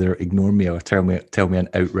just either ignore me or tell me an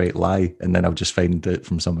outright lie, and then I'll just find it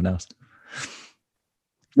from someone else.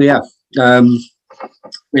 Yeah. I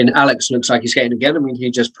mean, Alex looks like he's skating again. I mean,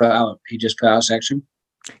 he just put out a section.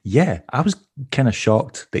 Yeah, I was kind of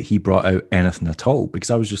shocked that he brought out anything at all,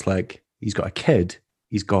 because I was just like, he's got a kid,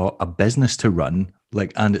 he's got a business to run,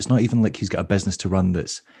 like, and it's not even like he's got a business to run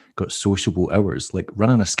that's got sociable hours. Like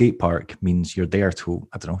running a skate park means you're there till,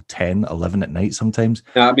 I don't know, 10, 11 at night sometimes.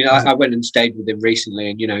 No, I mean, I went and stayed with him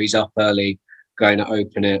recently, and you know, he's up early, going to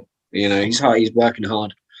open it. You know, he's working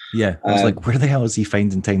hard. Yeah, I was like, where the hell is he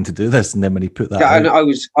finding time to do this? And then when he put that, and I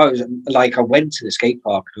was like, I went to the skate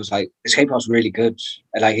park and I was like, the skate park's really good,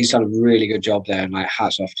 and like he's done a really good job there, and like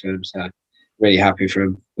hats off to him. So really happy for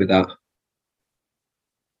him with that.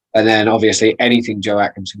 And then obviously anything Joe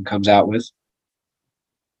Atkinson comes out with.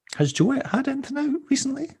 Has Joe had anything out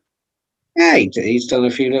recently? Yeah, he's done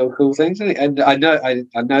a few little cool things, and I know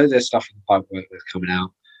there's stuff in the pipework that's coming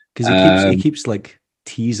out, because he keeps like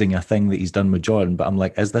teasing a thing that he's done with John, but I'm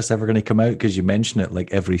like, is this ever going to come out? Because you mention it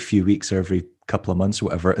like every few weeks or every couple of months or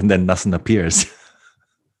whatever, and then nothing appears.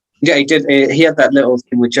 Yeah, he did. He had that little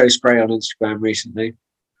thing with Joe Spray on Instagram recently,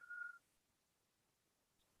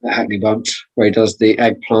 the Hackney Bunch, where he does the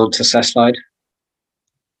eggplant to cess slide.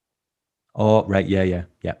 Oh, right. Yeah.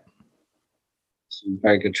 Some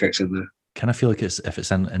very good tricks in there. Kind of feel like if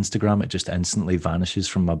it's on Instagram, it just instantly vanishes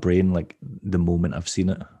from my brain like the moment I've seen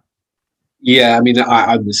it. Yeah, I mean,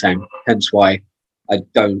 I'm the same. Hence why I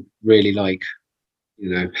don't really like, you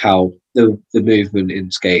know, how the movement in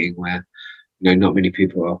skating, where, you know, not many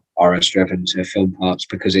people are as driven to film parts,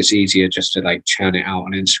 because it's easier just to like churn it out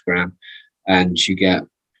on Instagram, and you get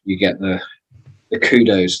the the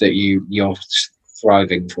kudos that you're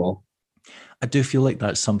thriving for. I do feel like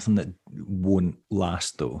that's something that won't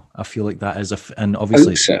last, though. I feel like that is and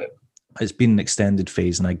obviously it's been an extended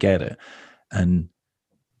phase, and I get it. And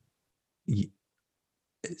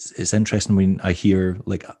it's interesting when I hear,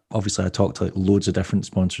 like, obviously I talk to like loads of different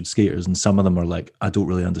sponsored skaters, and some of them are like, I don't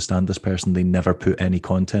really understand this person. They never put any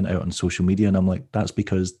content out on social media. And I'm like, that's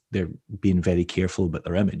because they're being very careful about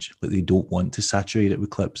their image. Like, they don't want to saturate it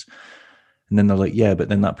with clips. And then they're like, yeah, but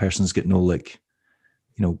then that person's got no, like,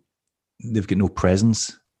 you know, they've got no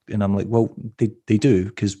presence. And I'm like, well, they do,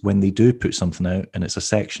 because when they do put something out and it's a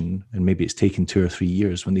section and maybe it's taken 2 or 3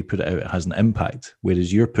 years, when they put it out, it has an impact.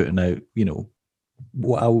 Whereas you're putting out, you know,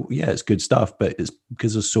 well, yeah, it's good stuff, but it's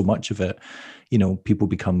because there's so much of it, you know, people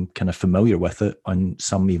become kind of familiar with it, and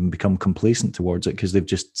some even become complacent towards it because they've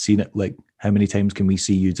just seen it. Like, how many times can we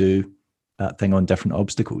see you do that thing on different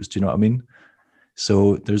obstacles? Do you know what I mean?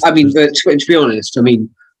 So but to be honest, I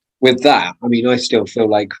mean, with that, I mean, I still feel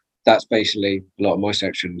like that's basically a lot of my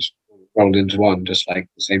sections rolled into one, just like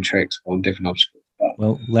the same tricks on different obstacles. But...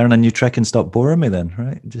 Well, learn a new trick and stop boring me then,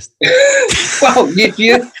 right? Just well,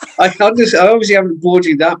 I obviously haven't bored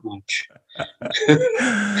you that much.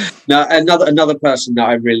 Now, another person that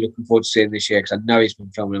I'm really looking forward to seeing this year, because I know he's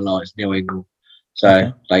been filming a lot, is Neil Ingle.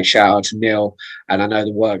 So, like, shout out to Neil, and I know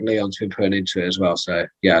the work Leon's been putting into it as well. So,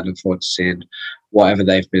 yeah, I look forward to seeing whatever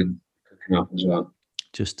they've been cooking up as well.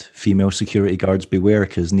 Just female security guards beware,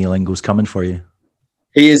 because Neil Ingle's coming for you.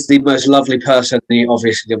 He is the most lovely person, and he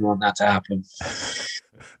obviously didn't want that to happen.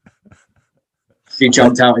 He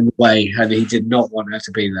jumped out in the way, and he did not want her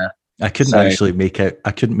to be there. I couldn't actually make out.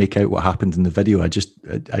 I couldn't make out what happened in the video. I just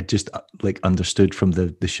like understood from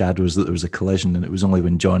the shadows that there was a collision, and it was only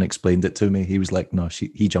when John explained it to me. He was like, "No,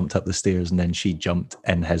 he jumped up the stairs, and then she jumped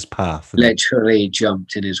in his path." Literally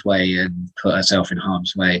jumped in his way and put herself in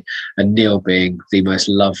harm's way. And Neil, being the most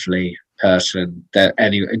lovely person that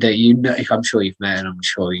you know, I'm sure you've met, and I'm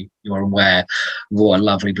sure you're aware what a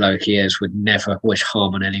lovely bloke he is, would never wish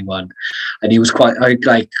harm on anyone. And he was quite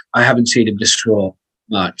I haven't seen him distraught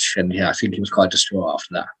much, and yeah, I think he was quite distraught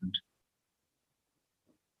after that.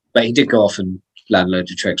 But he did go off and land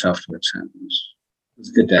loads of tricks afterwards. So it was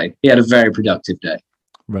a good day. He had a very productive day.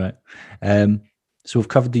 Right. So we've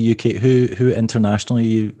covered the UK. Who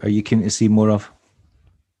internationally are you keen to see more of?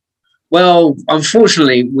 Well,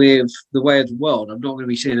 unfortunately, with the way of the world, I'm not going to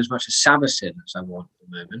be seeing as much of Sabasin as I want at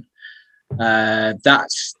the moment.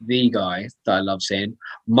 That's the guy that I love seeing.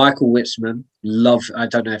 Michael Witzman, I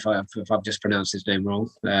don't know if I've just pronounced his name wrong,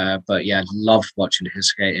 but yeah, love watching his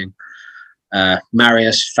skating.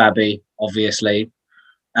 Marius Fabi, obviously.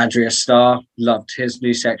 Adria Starr, loved his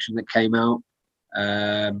new section that came out.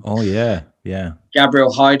 Oh yeah.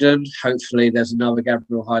 Gabriel Hayden, hopefully there's another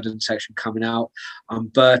Gabriel Hayden section coming out.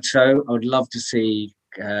 Umberto, I would love to see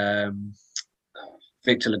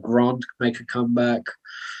Victor Legrand make a comeback.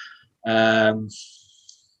 I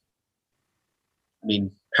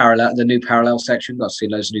mean, the new parallel section, got to see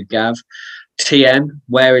loads of new Gav. TN,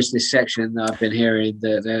 where is this section that I've been hearing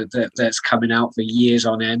that's coming out for years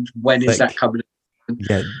on end? When is that coming out?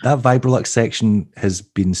 Yeah, that Vibrolux section has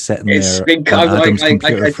been sitting there. I think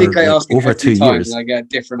I asked over 2 years. And I get a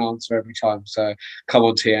different answer every time. So come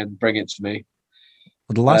on, TN, bring it to me.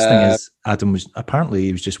 Well, the last thing is, Adam was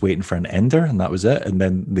just waiting for an ender, and that was it. And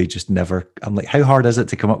then they just never. I'm like, how hard is it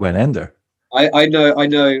to come up with an ender? I know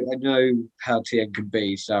how TN can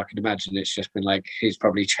be, so I can imagine it's just been like he's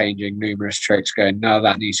probably changing numerous tricks, going, no,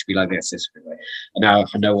 that needs to be like this way. And now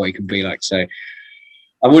I know what he can be like. So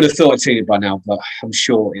I would have thought I'd seen it by now, but I'm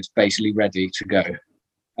sure it's basically ready to go.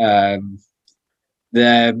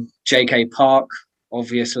 The JK Park,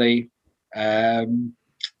 obviously,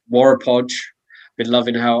 Warapodge. Been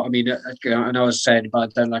loving how, I mean, I know I was saying, but I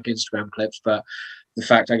don't like Instagram clips, but the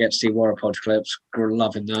fact I get to see Warapodge clips,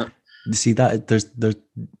 loving that. You see that there's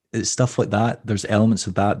stuff like that. There's elements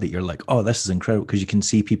of that you're like, oh, this is incredible, because you can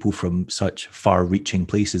see people from such far-reaching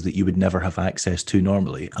places that you would never have access to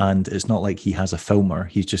normally. And it's not like he has a filmer;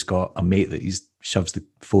 he's just got a mate that he shoves the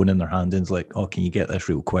phone in their hand and is like, "Oh, can you get this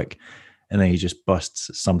real quick?" And then he just busts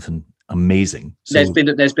something amazing. So,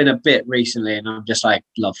 there's been a bit recently, and I'm just like,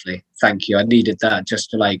 lovely, thank you. I needed that just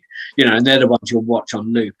to, like, you know, and they're the ones you'll watch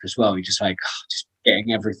on loop as well. You're just like, just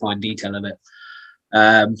getting every fine detail of it.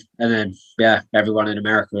 And then, yeah, everyone in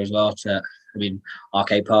America as well. I mean,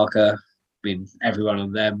 RK Parker, I mean, everyone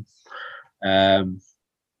on them.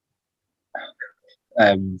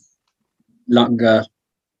 Lunger.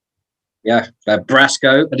 Yeah,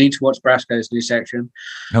 Brasco. I need to watch Brasco's new section.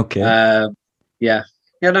 Okay. Yeah.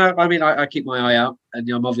 No, I mean, I keep my eye out, and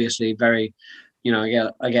I'm obviously very, you know,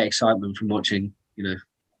 I get excitement from watching, you know,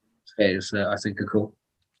 theatres that I think are cool.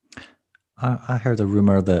 I heard a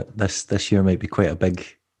rumor that this year might be quite a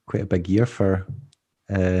big year for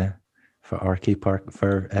RK Park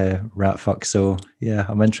for Rat Fuck. So yeah,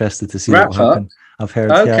 I'm interested to see what will happen. I've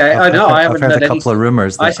heard. Okay, yeah, I know. I haven't heard heard a couple of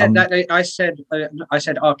rumors. I said I said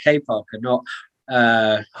RK Park and not.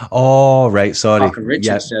 Oh right, sorry. Parker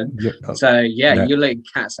Richardson. Yeah, so yeah, you're letting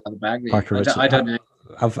cats out of the bag. Parker Richardson. I don't know.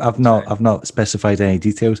 I've not specified any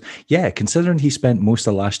details. Yeah, considering he spent most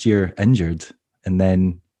of last year injured and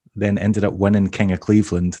then ended up winning King of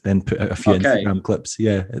Cleveland, then put out a few Instagram clips.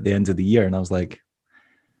 Yeah, at the end of the year, and I was like,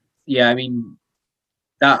 yeah, I mean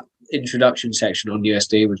that introduction section on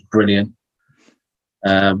USD was brilliant.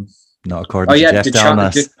 Not according to Jeff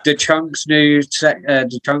Dalmas. The Chunks new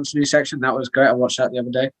section, that was great. I watched that the other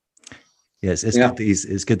day. Yeah, it's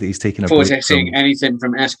good that he's taking a break. Forward seeing anything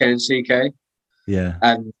from SK and CK. Yeah.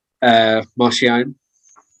 And Marcion.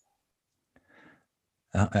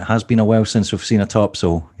 It has been a while since we've seen a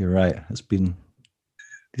Topsole. You're right. He's been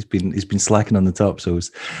slacking on the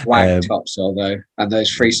Topsoles. Whack Topsole though, and those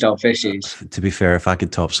freestyle fishies. To be fair, if I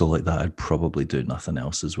could Topsole like that, I'd probably do nothing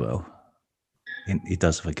else as well. He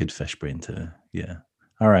does have a good fish brain too. Yeah.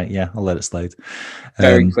 All right. Yeah, I'll let it slide.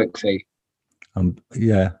 Very quickly. I'm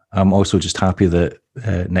also just happy that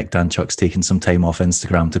Nick Danchuk's taken some time off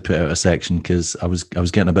Instagram to put out a section, because I was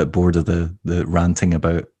getting a bit bored of the ranting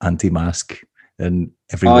about anti-mask and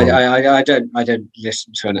everyone. I don't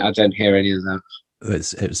listen to it. I don't hear any of that.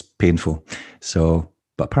 It's painful. So,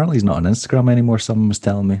 but apparently he's not on Instagram anymore. Someone was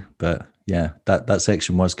telling me. But yeah, that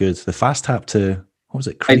section was good. The fast tap to. What was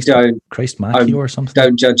it? Christ Mackie or something?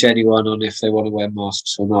 Don't judge anyone on if they want to wear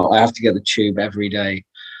masks or not. I have to get the tube every day.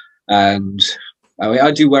 And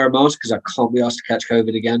I do wear a mask because I can't be asked to catch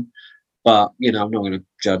COVID again. But, I'm not going to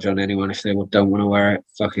judge on anyone if they don't want to wear it.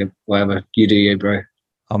 Fuck it, whatever. You do you, bro.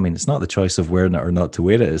 I mean, it's not the choice of wearing it or not to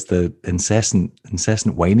wear it. It's the incessant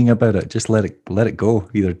whining about it. Just let it go.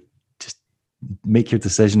 Either just make your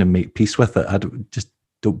decision and make peace with it.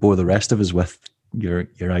 Don't bore the rest of us with your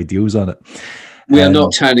ideals on it. We are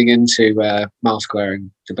not turning into mask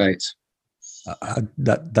wearing debates.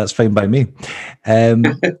 That's fine by me.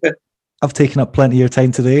 I've taken up plenty of your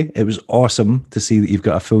time today. It was awesome to see that you've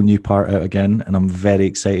got a full new part out again, and I'm very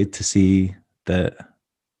excited to see that.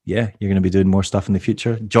 Yeah, you're going to be doing more stuff in the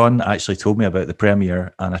future. John actually told me about the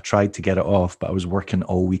premiere, and I tried to get it off, but I was working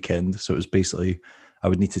all weekend, so it was basically I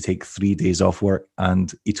would need to take 3 days off work,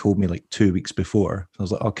 and he told me like 2 weeks before. So I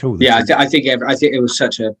was like, "Oh, cool." Yeah, I think it was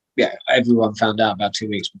such a everyone found out about 2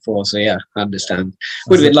 weeks before, so yeah, I understand.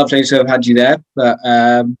 Would have been lovely to have had you there, but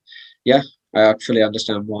I fully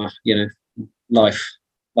understand why. Life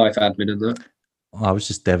admin and that. Well, I was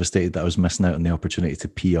just devastated that I was missing out on the opportunity to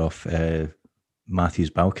pee off Matthew's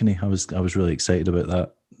balcony. I was really excited about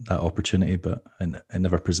that opportunity, but it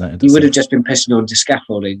never presented. You would have just been pissing onto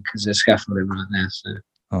scaffolding because there's scaffolding right there. So.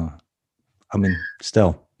 Oh, I mean,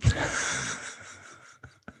 still.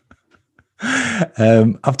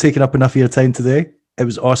 I've taken up enough of your time today. It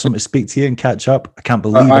was awesome to speak to you and catch up. I can't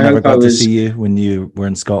believe I never got to see you when you were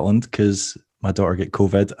in Scotland, because my daughter got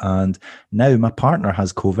COVID, and now my partner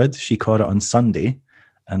has COVID. She caught it on Sunday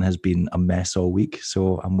and has been a mess all week.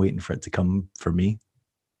 So I'm waiting for it to come for me.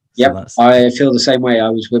 Yeah, so I feel the same way. I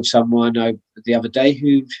was with someone the other day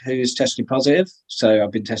who's testing positive. So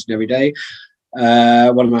I've been testing every day.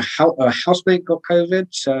 One of my housemate got COVID.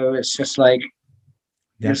 So it's just like,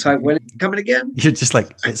 it's like, when it's coming again? You're just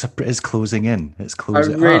like, it's closing in. It's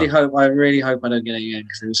closing. I really hope I don't get it again,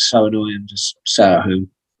 because it was so annoying just sat at home.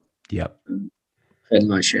 Yep. Feeling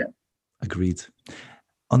like shit. Agreed.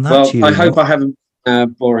 On that, I hope I haven't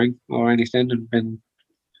boring or anything and been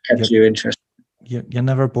kept you interested. You're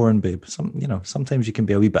never boring, babe. Sometimes you can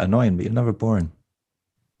be a wee bit annoying, but you're never boring.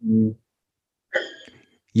 Mm.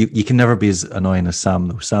 You can never be as annoying as Sam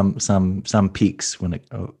though. Sam peaks when it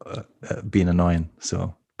being annoying.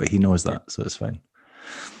 So, but he knows that, so it's fine.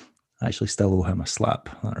 I actually still owe him a slap.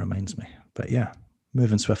 That reminds me. But yeah,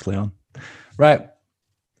 moving swiftly on. Right,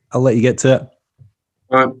 I'll let you get to it.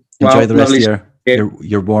 All right. Enjoy the rest of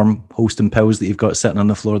your warm hosting pills that you've got sitting on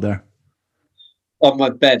the floor there. On my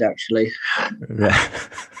bed, actually. Right.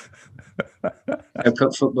 I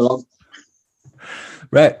put football on.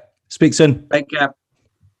 Right. Speak soon. Take care.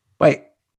 Bye.